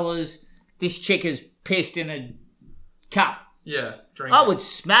 $50, this chick is pissed in a cup. Yeah, drink. I would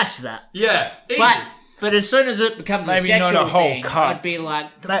smash that. Yeah, easy. But as soon as it becomes maybe a sexual not a whole thing, cup. I'd be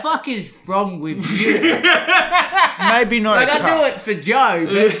like, the fuck is wrong with you? Maybe not a cup. I do it for Joe,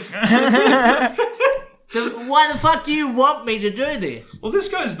 but why the fuck do you want me to do this? Well, this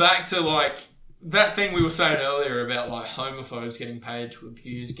goes back to, that thing we were saying earlier about, homophobes getting paid to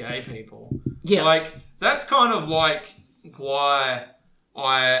abuse gay people. Yeah. That's kind of, why...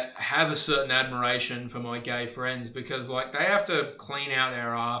 I have a certain admiration for my gay friends because, they have to clean out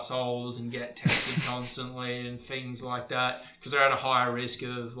their assholes and get tested constantly and things like that because they're at a higher risk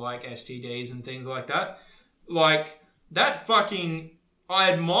of, STDs and things like that. That fucking...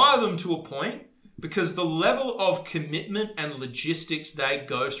 I admire them to a point because the level of commitment and logistics they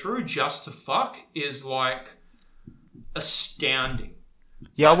go through just to fuck is, astounding.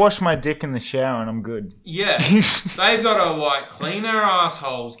 Yeah, I wash my dick in the shower and I'm good. Yeah. They've got to, clean their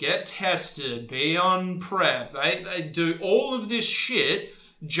assholes, get tested, be on PrEP. They do all of this shit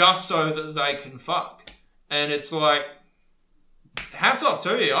just so that they can fuck. And it's hats off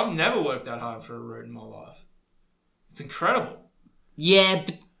to you. I've never worked that hard for a root in my life. It's incredible. Yeah,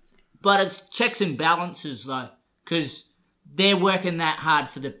 but it's checks and balances, though. Because they're working that hard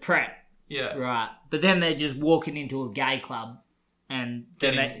for the PrEP. Yeah. Right. But then they're just walking into a gay club. And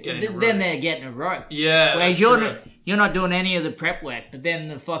then they're getting a rope. Yeah. Whereas you're not doing any of the prep work, but then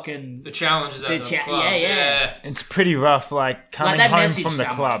the challenges at the club. Yeah. It's pretty rough, coming home from the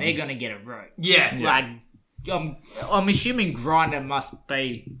club. They're gonna get a rope. Yeah. I'm assuming Grindr must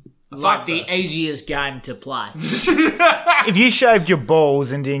be the easiest game to play. If you shaved your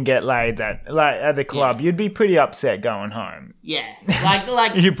balls and didn't get laid at the club, you'd be pretty upset going home. Yeah,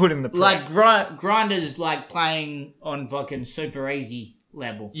 you put in the prep. Grindr's playing on fucking super easy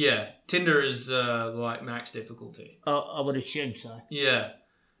level. Yeah, Tinder is max difficulty. I would assume so. Yeah,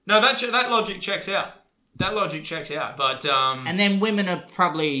 no, that logic checks out. But and then women are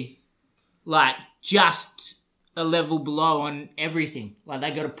probably just a level below on everything.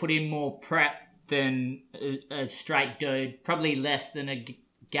 They got to put in more prep than a straight dude, probably less than a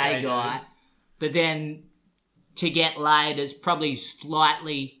gay guy. Dude. But then to get laid is probably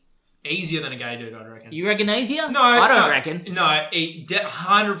slightly easier than a gay dude, I reckon. You reckon easier? No, I don't reckon. No,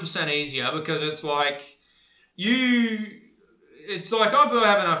 100% easier because it's It's I've got to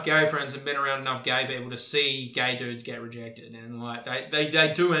have enough gay friends and been around enough gay people to see gay dudes get rejected, and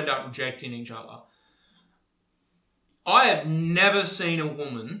they do end up rejecting each other. I have never seen a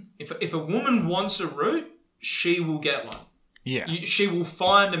woman. If a woman wants a root, she will get one. Yeah. She will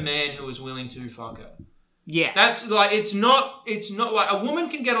find a man who is willing to fuck her. Yeah. That's like it's not like a woman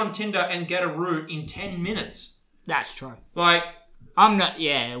can get on Tinder and get a root in 10 minutes. That's true. Like I'm not.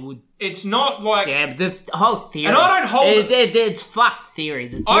 Yeah, it would. It's not like Yeah, but the whole theory. And I don't hold it's fucked theory.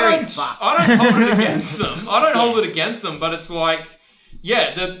 The theory's fucked. I don't hold it against them. I don't hold it against them, but it's like,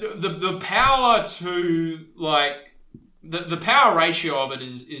 yeah, the power to like the power ratio of it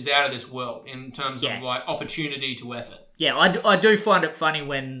is out of this world in terms of like opportunity to effort. Yeah, I do find it funny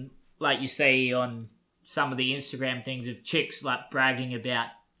when like you see on some of the Instagram things of chicks like bragging about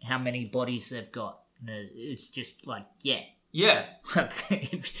how many bodies they've got. It's just like Yeah.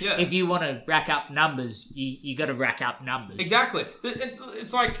 if you want to rack up numbers, you got to rack up numbers. Exactly.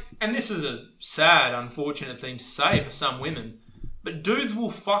 It's like, and this is a sad, unfortunate thing to say for some women, but dudes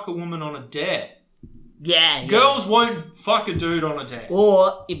will fuck a woman on a dare. Yeah. Girls won't fuck a dude on a dare.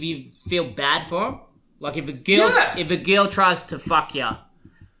 Or if you feel bad for them, like if a girl tries to fuck you,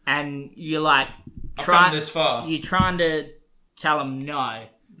 and you're like, I've come this far. You're trying to tell them no.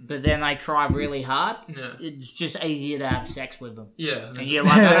 But then they try really hard. Yeah. It's just easier to have sex with them. Yeah. And you're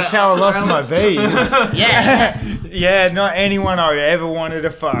like, That's how I lost my V's. Yeah. Yeah, not anyone I ever wanted to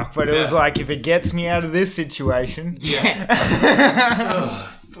fuck, but it was like, if it gets me out of this situation. Yeah.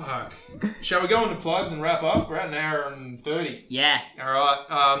 Oh, fuck. Shall we go into plugs and wrap up? We're at an hour and 30. Yeah. All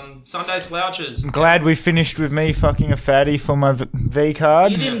right. Sunday slouches. I'm glad we finished with me fucking a fatty for my V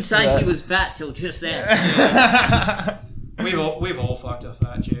card. You didn't say she was fat till just then. We've all fucked a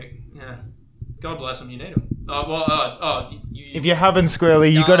fat chick. Yeah. God bless them. You need them. If you're hubbing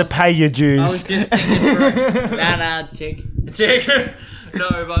Squirly, you got to pay your dues. I was just thinking, nah, tick.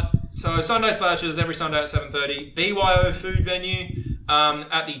 No, but so Sunday slouches every Sunday at 7:30. BYO food venue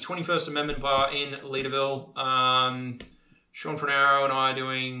at the 21st Amendment Bar in Leaderville. Sean Frenaro and I are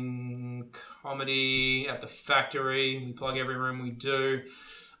doing comedy at the Factory. We plug every room we do.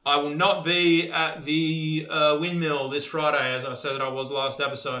 I will not be at the Windmill this Friday, as I said I was last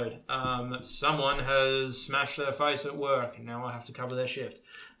episode. Someone has smashed their face at work, and now I have to cover their shift.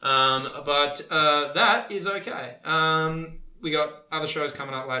 But that is okay. We got other shows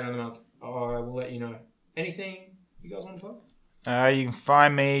coming up later in the month. I will let you know. Anything you guys want to plug? You can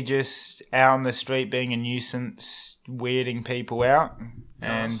find me just out on the street being a nuisance, weirding people out. Nice.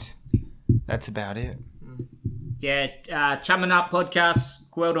 And that's about it. Yeah, Chumming Up Podcast,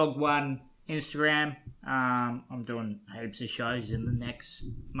 Squirrel1 Instagram. I'm doing heaps of shows in the next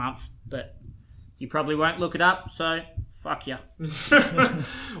month, but you probably won't look it up, so fuck you.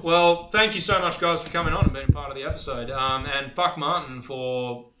 Well, thank you so much, guys, for coming on and being part of the episode. And fuck Martin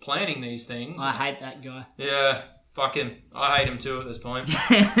for planning these things. I hate that guy. Yeah, fuck him. I hate him too at this point.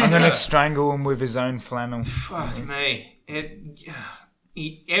 I'm going to strangle him with his own flannel. Fuck me.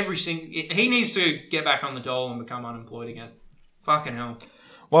 He needs to get back on the dole and become unemployed again. Fucking hell.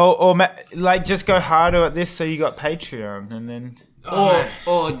 Well, or just go harder at this so you got Patreon, and then...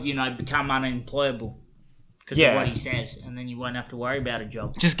 Or become unemployable because of what he says, and then you won't have to worry about a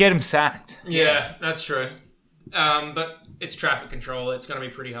job. Just get him sacked. Yeah, that's true. But it's traffic control. It's going to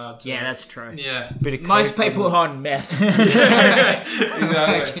be pretty hard to... Yeah, that's true. Yeah. Most people are on meth.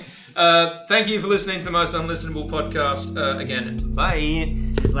 Exactly. Thank you for listening to the Most Unlistenable Podcast. Again, bye.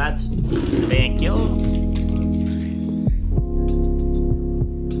 Cheers, lads. Thank you.